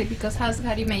 Exactly, because how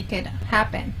do you make it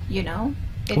happen, you know?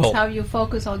 It's how you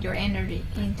focus all your energy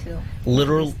into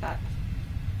stuff.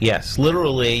 Yes,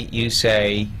 literally you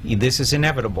say, this is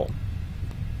inevitable.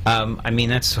 I mean,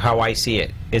 that's how I see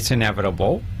it. It's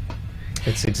inevitable.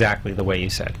 It's exactly the way you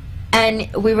said. And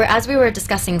as we were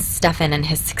discussing Stefan and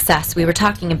his success, we were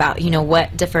talking about, you know,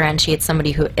 what differentiates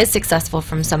somebody who is successful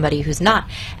from somebody who's not.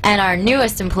 And our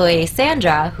newest employee,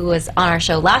 Sandra, who was on our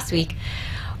show last week,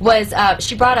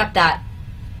 she brought up that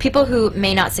people who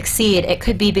may not succeed, it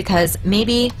could be because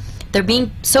maybe they're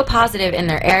being so positive in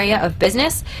their area of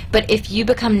business, but if you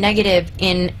become negative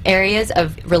in areas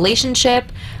of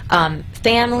relationship,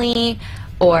 family,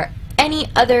 or any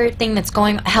other thing that's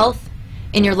going, health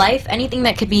in your life, anything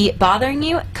that could be bothering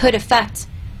you could affect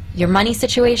your money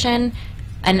situation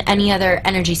and any other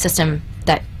energy system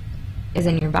that is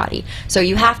in your body. So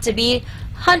you have to be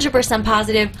 100%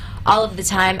 positive all of the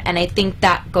time, and I think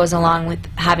that goes along with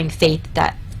having faith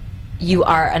that you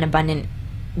are an abundant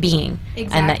being.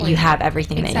 Exactly. And that you have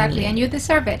everything that you need. Exactly, and you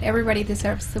deserve it. Everybody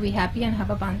deserves to be happy and have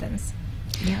abundance.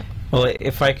 Yep. Well,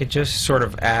 if I could just sort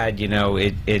of add, you know,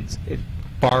 it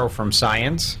borrow from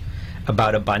science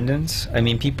about abundance. I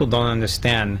mean, people don't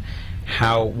understand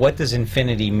what does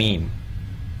infinity mean?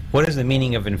 What is the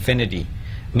meaning of infinity?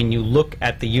 I mean, you look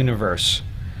at the universe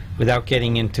without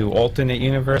getting into alternate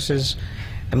universes.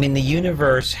 I mean, the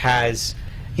universe has,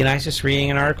 you know, I was just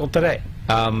reading an article today.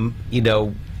 You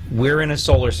know, we're in a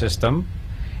solar system,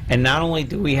 and not only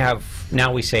do we have,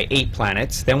 now we say 8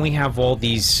 planets, then we have all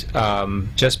these,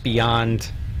 just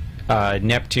beyond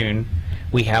Neptune,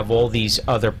 we have all these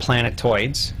other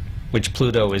planetoids, which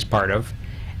Pluto is part of,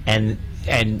 and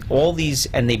all these,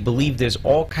 and they believe there's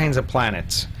all kinds of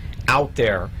planets out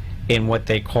there in what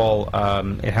they call,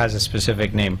 it has a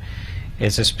specific name,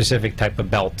 it's a specific type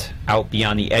of belt out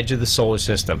beyond the edge of the solar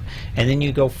system. And then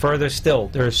you go further still,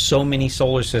 there are so many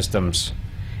solar systems,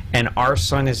 and our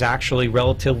sun is actually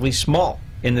relatively small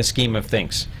in the scheme of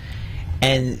things.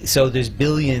 And so there's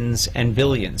billions and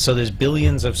billions. So there's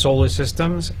billions of solar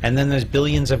systems, and then there's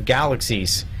billions of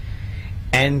galaxies.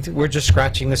 And we're just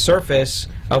scratching the surface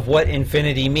of what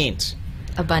infinity means.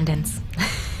 Abundance.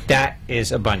 That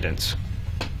is abundance.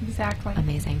 Exactly.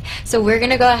 Amazing. So we're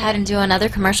going to go ahead and do another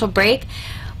commercial break.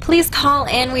 Please call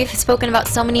in. We've spoken about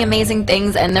so many amazing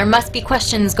things, and there must be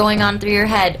questions going on through your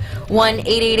head.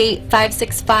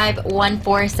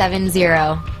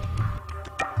 1-888-565-1470.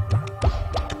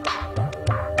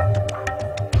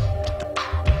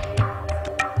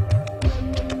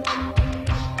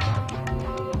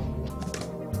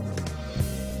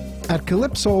 At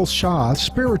Calypso Shah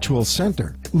Spiritual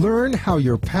Center, learn how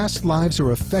your past lives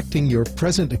are affecting your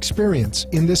present experience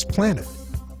in this planet.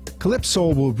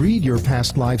 Calypso will read your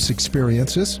past life's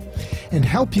experiences and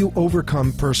help you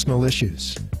overcome personal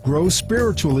issues, grow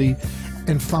spiritually,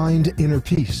 and find inner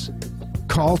peace.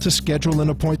 Call to schedule an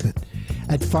appointment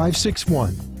at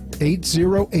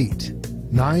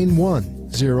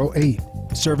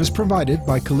 561-808-9108. Service provided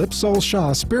by Calypso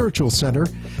Shah Spiritual Center,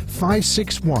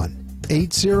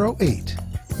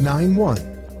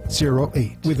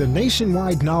 561-808-9108. With a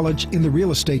nationwide knowledge in the real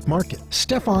estate market,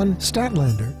 Stefan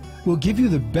Statlander will give you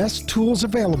the best tools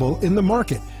available in the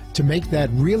market to make that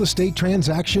real estate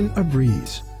transaction a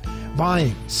breeze.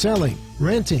 Buying, selling,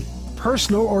 renting,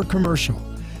 personal or commercial.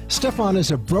 Stefan is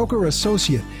a broker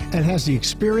associate and has the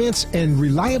experience and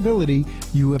reliability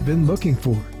you have been looking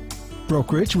for.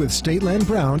 Brokerage with State Land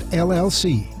Brown,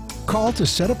 LLC. Call to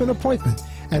set up an appointment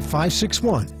at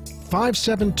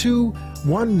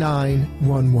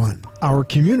 561-572-1911. Our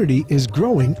community is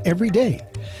growing every day,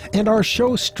 and our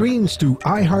show streams through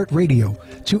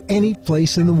iHeartRadio to any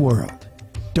place in the world.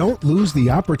 Don't lose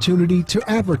the opportunity to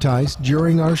advertise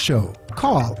during our show.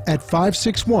 Call at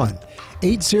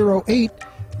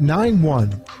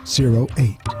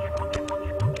 561-808-9108.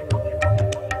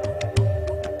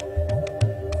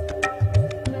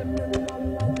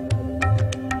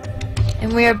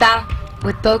 And we are back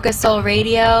with Boca Soul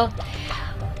Radio,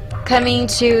 coming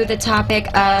to the topic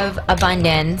of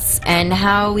abundance and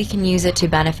how we can use it to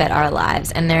benefit our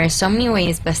lives. And there are so many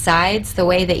ways besides the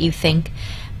way that you think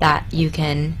that you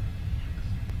can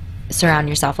surround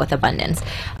yourself with abundance.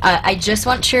 I just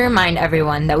want to remind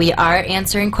everyone that we are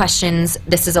answering questions.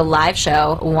 This is a live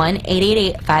show,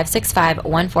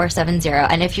 1-888-565-1470.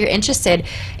 And if you're interested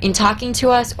in talking to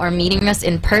us or meeting us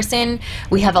in person,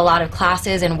 we have a lot of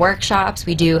classes and workshops.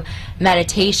 We do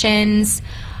meditations.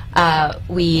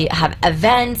 We have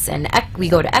events, and we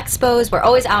go to expos. We're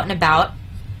always out and about.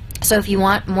 So if you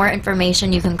want more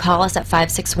information, you can call us at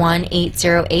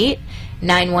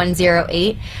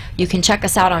 561-808-9108. You can check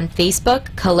us out on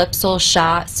Facebook, Calypso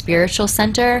Shah Spiritual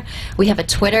Center. We have a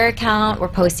Twitter account. We're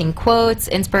posting quotes,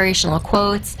 inspirational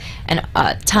quotes, and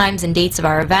times and dates of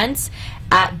our events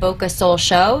at Boca Soul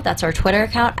Show. That's our Twitter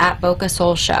account, at Boca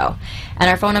Soul Show. And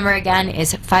our phone number again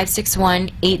is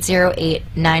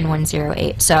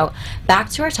 561-808-9108. So back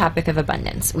to our topic of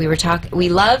abundance. We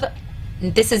love,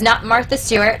 this is not Martha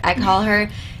Stewart. I call her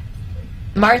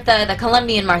Martha, the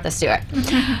Colombian Martha Stewart.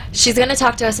 She's going to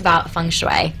talk to us about feng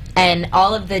shui and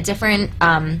all of the different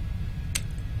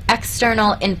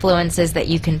external influences that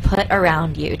you can put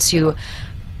around you to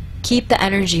keep the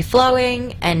energy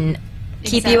flowing and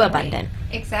keep you abundant.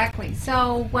 Exactly.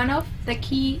 So one of the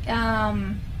key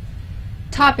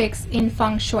topics in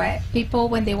feng shui, people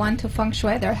when they want to feng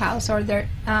shui their house or their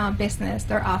business,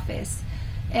 their office,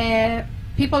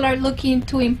 people are looking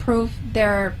to improve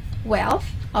their wealth,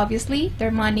 obviously,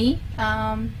 their money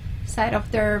side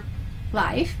of their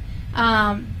life,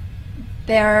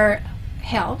 their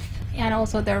health, and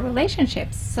also their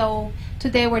relationships. So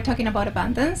today we're talking about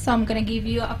abundance. So I'm going to give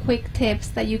you a quick tips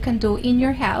that you can do in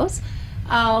your house.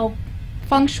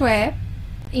 Feng shui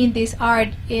in this art,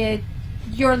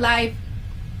 your life,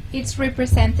 it's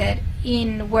represented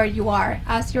in where you are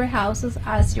as your houses,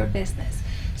 as your business.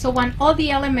 So when all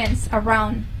the elements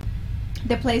around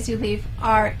the place you live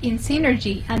are in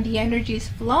synergy and the energy is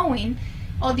flowing,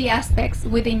 all the aspects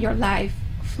within your life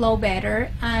flow better,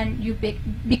 and you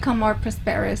become more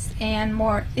prosperous and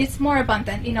it's more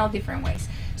abundant in all different ways.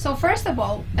 So first of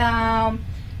all,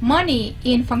 money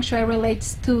in feng shui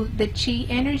relates to the chi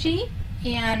energy,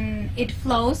 and it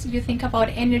flows. You think about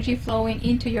energy flowing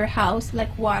into your house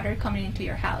like water coming into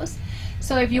your house.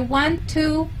 So if you want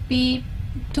to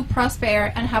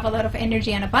prosper and have a lot of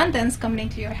energy and abundance coming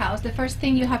into your house, the first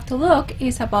thing you have to look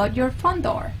is about your front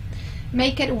door.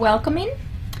 Make it welcoming,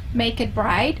 make it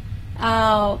bright.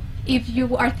 If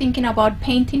you are thinking about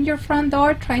painting your front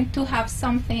door, trying to have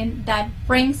something that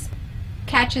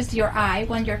catches your eye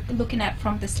when you're looking at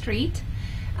from the street.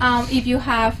 If you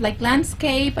have like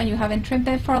landscape and you haven't trimmed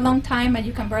it for a long time and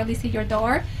you can barely see your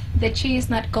door, the chi is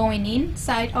not going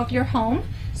inside of your home.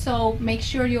 So make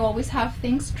sure you always have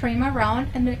things trimmed around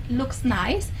and it looks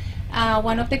nice.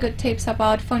 One of the good tips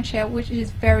about feng shui, which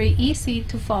is very easy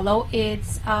to follow,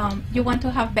 is you want to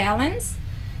have balance.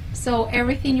 So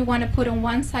everything you want to put on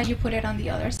one side, you put it on the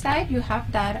other side. You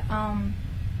have that,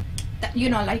 you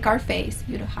know, like our face.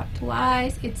 You don't have two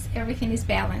eyes. Everything is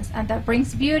balanced, and that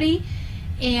brings beauty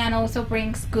and also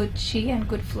brings good chi and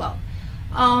good flow.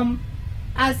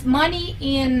 As money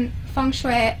in feng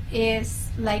shui is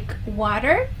like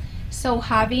water, so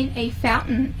having a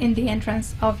fountain in the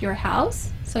entrance of your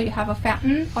house, so you have a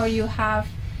fountain, or you have,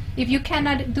 if you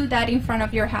cannot do that in front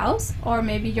of your house, or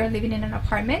maybe you're living in an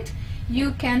apartment,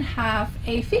 you can have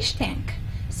a fish tank.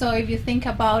 So if you think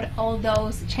about all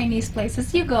those Chinese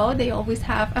places you go, they always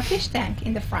have a fish tank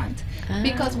in the front.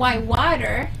 Because why?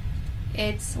 Water,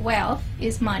 it's wealth,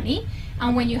 is money,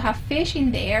 and when you have fish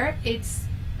in there, it's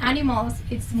animals,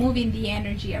 it's moving the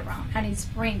energy around and it's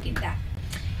bringing that.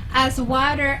 As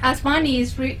money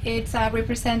is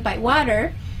represented by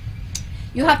water,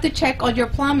 you have to check all your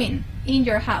plumbing in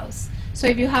your house. So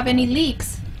if you have any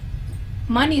leaks,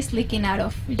 money is leaking out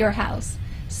of your house.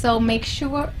 So make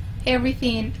sure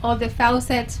everything, all the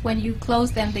faucets, when you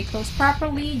close them, they close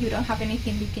properly. You don't have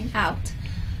anything leaking out.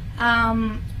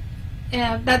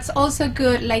 That's also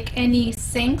good, like any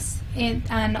sinks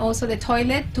and also the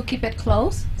toilet, to keep it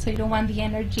closed, so you don't want the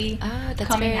energy that's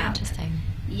coming very out. interesting.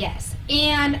 Yes,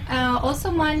 and also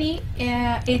money,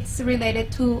 it's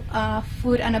related to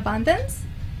food and abundance.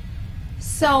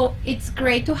 So it's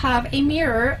great to have a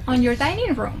mirror on your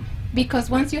dining room, because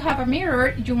once you have a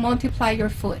mirror, you multiply your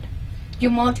food. You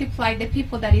multiply the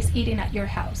people that is eating at your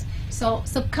house. So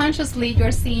subconsciously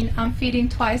you're seeing, I'm feeding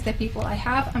twice the people I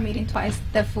have, I'm eating twice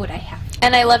the food I have.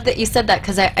 And I love that you said that,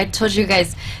 because I told you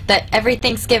guys that every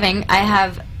Thanksgiving I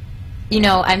have,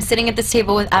 I'm sitting at this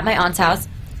table at my aunt's house,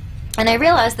 and I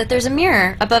realized that there's a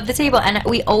mirror above the table, and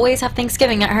we always have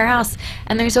Thanksgiving at her house,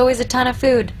 and there's always a ton of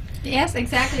food. Yes,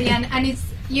 exactly, and it's,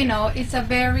 it's a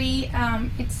very,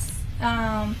 it's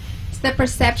the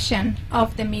perception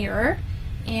of the mirror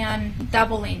and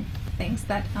doubling things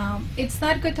that it's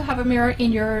not good to have a mirror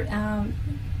in your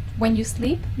when you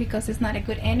sleep, because it's not a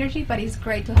good energy, but it's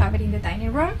great to have it in the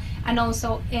dining room, and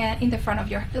also in the front of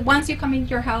your, once you come into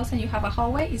your house and you have a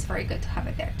hallway, it's very good to have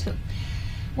it there too.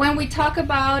 When we talk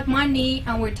about money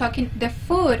and we're talking the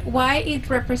food, why it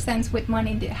represents with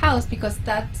money in the house, because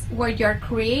that's where you're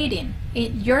creating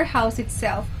in your house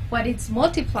itself. What it's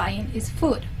multiplying is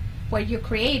food, what you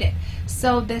created.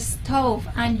 So the stove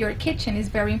and your kitchen is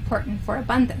very important for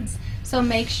abundance. So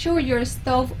make sure your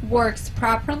stove works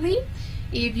properly.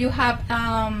 If you have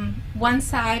one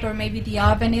side, or maybe the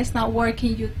oven is not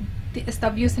working, you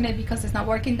stop using it because it's not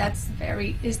working.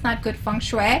 It's not good feng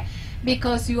shui,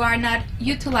 because you are not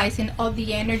utilizing all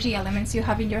the energy elements you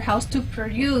have in your house to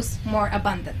produce more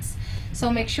abundance. So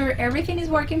make sure everything is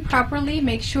working properly.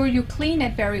 Make sure you clean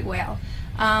it very well.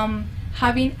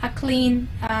 Having a clean,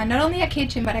 not only a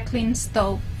kitchen, but a clean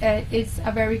stove is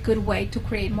a very good way to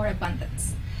create more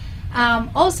abundance.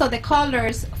 Also, the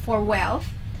colors for wealth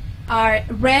are: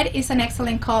 red is an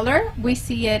excellent color. We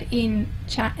see it in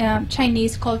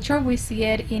Chinese culture. We see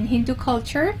it in Hindu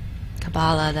culture.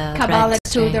 Kabbalah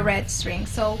to the red string.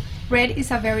 So red is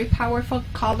a very powerful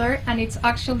color, and it's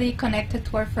actually connected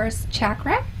to our first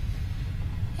chakra.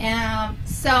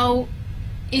 So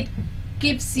it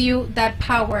gives you that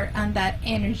power and that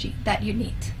energy that you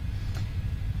need.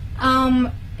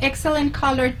 Excellent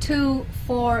color too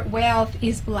for wealth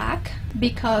is black,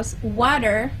 because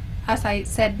water, as I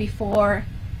said before,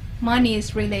 money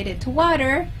is related to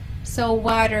water, so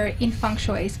water in feng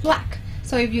shui is black.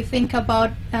 So if you think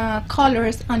about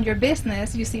colors on your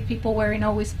business, you see people wearing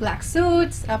always black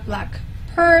suits, a black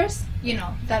purse,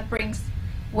 that brings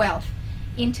wealth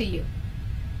into you.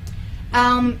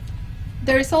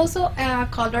 There is also a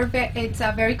color, it's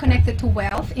very connected to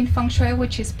wealth in feng shui,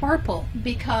 which is purple,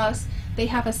 because they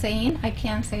have a saying, I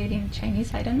can't say it in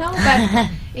Chinese, I don't know,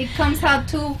 but it comes out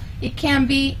to, it can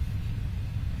be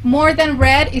more than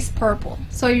red is purple.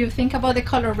 So you think about the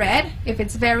color red, if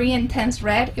it's very intense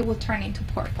red, it will turn into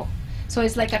purple. So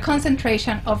it's like a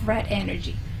concentration of red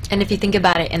energy. And if you think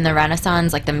about it, in the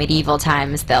Renaissance, like the medieval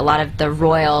times, a lot of the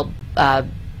royal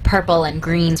purple and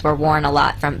greens were worn a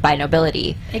lot by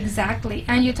nobility. Exactly.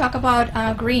 And you talk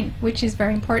about green, which is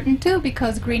very important too,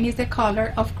 because green is the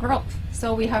color of growth.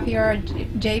 So we have here a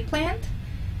jade plant,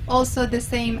 also the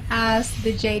same as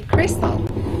the jade crystal.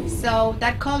 So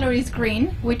that color is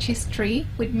green, which is tree,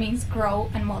 which means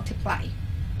grow and multiply.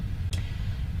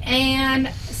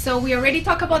 And so we already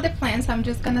talked about the plants. I'm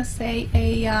just gonna say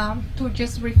to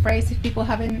just rephrase if people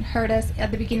haven't heard us at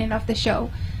the beginning of the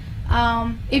show.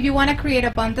 If you want to create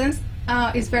abundance,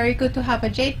 it's very good to have a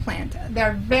jade plant.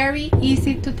 They're very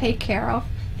easy to take care of.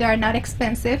 They are not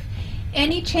expensive.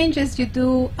 Any changes you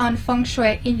do on feng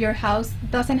shui in your house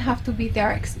doesn't have to be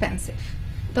that expensive.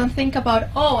 Don't think about,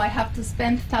 oh, I have to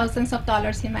spend thousands of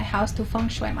dollars in my house to feng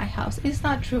shui my house. It's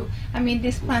not true. I mean,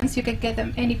 these plants, you can get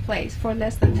them any place for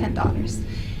less than $10.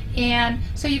 And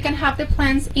so you can have the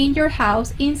plants in your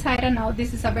house, inside and out.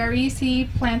 This is a very easy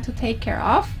plant to take care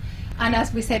of. And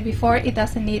as we said before, it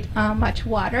doesn't need much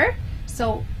water.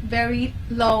 So very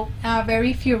low,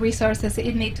 very few resources.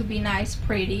 It needs to be nice,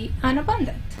 pretty, and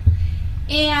abundant.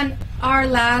 And our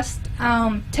last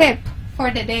tip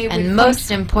for the day. And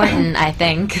most important, I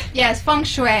think. Yes, feng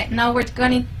shui. Now we're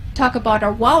going to talk about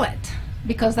our wallet,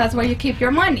 because that's where you keep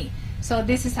your money. So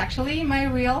this is actually my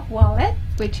real wallet,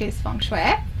 which is feng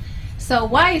shui. So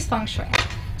why is feng shui?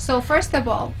 So first of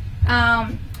all,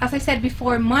 as I said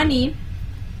before, money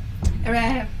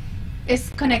is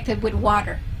connected with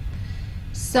water.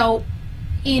 So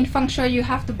in feng shui, you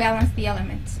have to balance the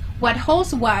elements. What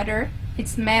holds water,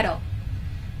 it's metal.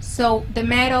 So the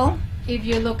metal, if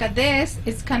you look at this,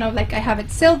 it's kind of like I have it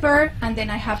silver, and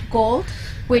then I have gold,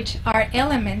 which are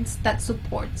elements that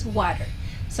supports water.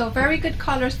 So very good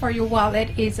colors for your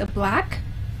wallet is a black,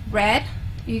 red,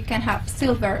 you can have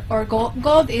silver or gold.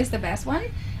 Gold is the best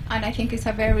one, and I think it's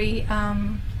a very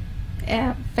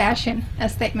fashion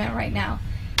statement right now.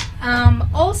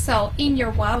 Also in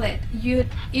your wallet,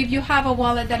 if you have a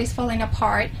wallet that is falling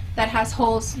apart, that has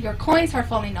holes, your coins are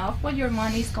falling off, well, your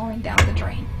money is going down the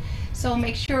drain. So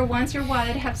make sure once your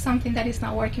wallet has something that is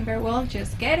not working very well,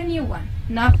 just get a new one.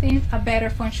 Nothing a better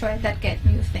feng shui that get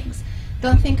new things.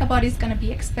 Don't think about it's going to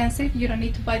be expensive. You don't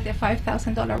need to buy the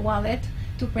 $5,000 wallet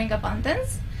to bring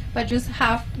abundance, but just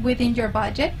have within your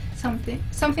budget something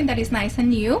that is nice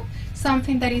and new,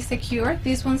 something that is secure.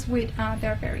 These ones with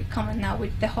they're very common now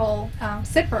with the whole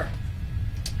zipper,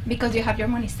 because you have your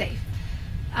money safe.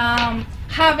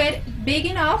 Have it big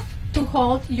enough to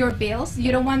hold your bills.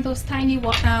 You don't want those tiny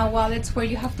wallets where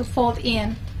you have to fold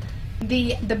in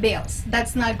the bills.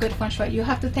 That's not good feng shui. You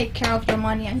have to take care of your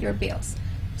money and your bills.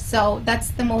 So that's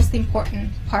the most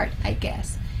important part, I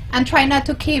guess. And try not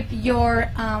to keep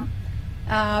your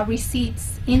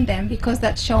receipts in them, because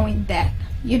that's showing debt.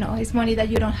 You know, it's money that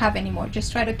you don't have anymore.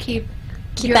 Just try to keep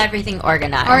everything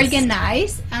organized.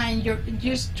 And you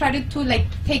just try to like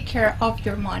take care of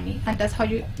your money, and that's how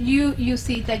you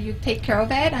see that you take care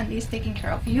of it, and it's taking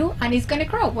care of you, and it's going to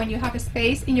grow. When you have a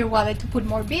space in your wallet to put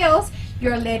more bills,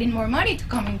 you're letting more money to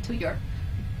come into your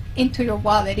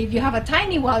wallet. If you have a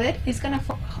tiny wallet, it's going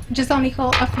to just only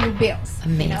hold a few bills.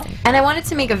 Amazing. You know? And I wanted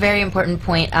to make a very important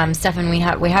point, Stefan. We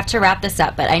have to wrap this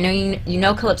up, but I know you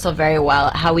know Calypso very well.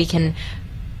 How we can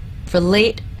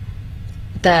relate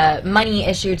the money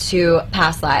issue to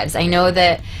past lives. I know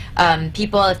that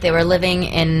people, if they were living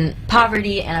in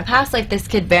poverty in a past life, this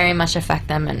could very much affect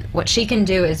them. And what she can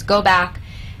do is go back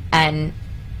and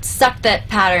suck that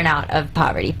pattern out of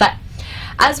poverty. But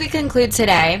as we conclude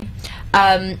today,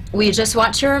 we just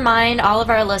want to remind all of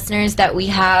our listeners that we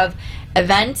have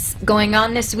events going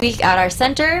on this week at our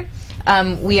center.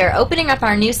 We are opening up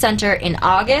our new center in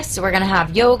August. We're going to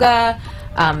have yoga,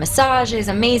 massages,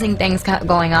 amazing things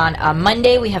going on.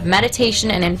 Monday we have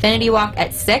meditation and infinity walk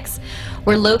at 6.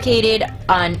 We're located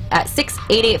at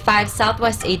 6885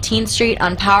 Southwest 18th Street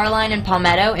on Powerline and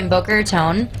Palmetto in Boca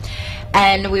Raton.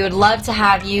 And we would love to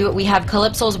have you. We have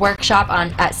Calypso's workshop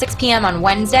at 6 p.m. on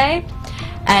Wednesday.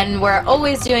 And we're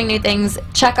always doing new things.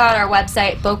 Check out our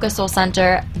website,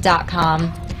 bocasoulcenter.com.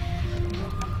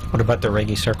 What about the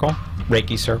Reiki Circle?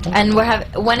 Reiki Circle? And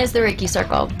when is the Reiki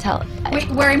Circle?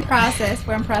 We're in process.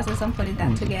 We're in process on putting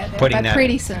that together.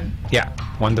 Pretty soon. Yeah,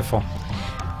 wonderful.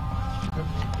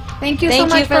 Thank you so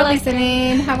much for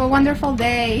listening. Have a wonderful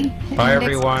day. Bye,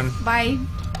 everyone. Bye.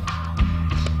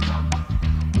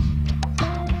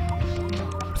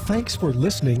 Thanks for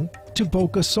listening to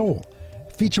Boca Soul,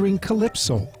 featuring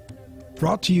Calypso,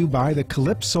 brought to you by the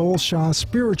Calypso Shah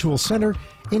Spiritual Center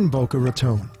in Boca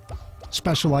Raton,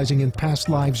 specializing in past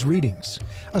lives readings,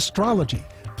 astrology,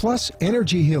 plus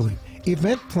energy healing,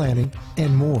 event planning,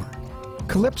 and more.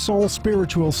 Calypso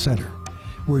Spiritual Center,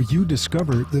 where you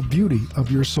discover the beauty of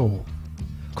your soul.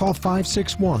 Call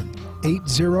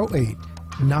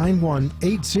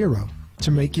 561-808-9180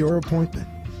 to make your appointment.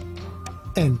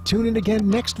 And tune in again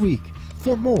next week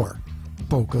for more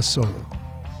Boca Soul.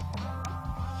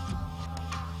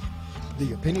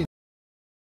 The opinion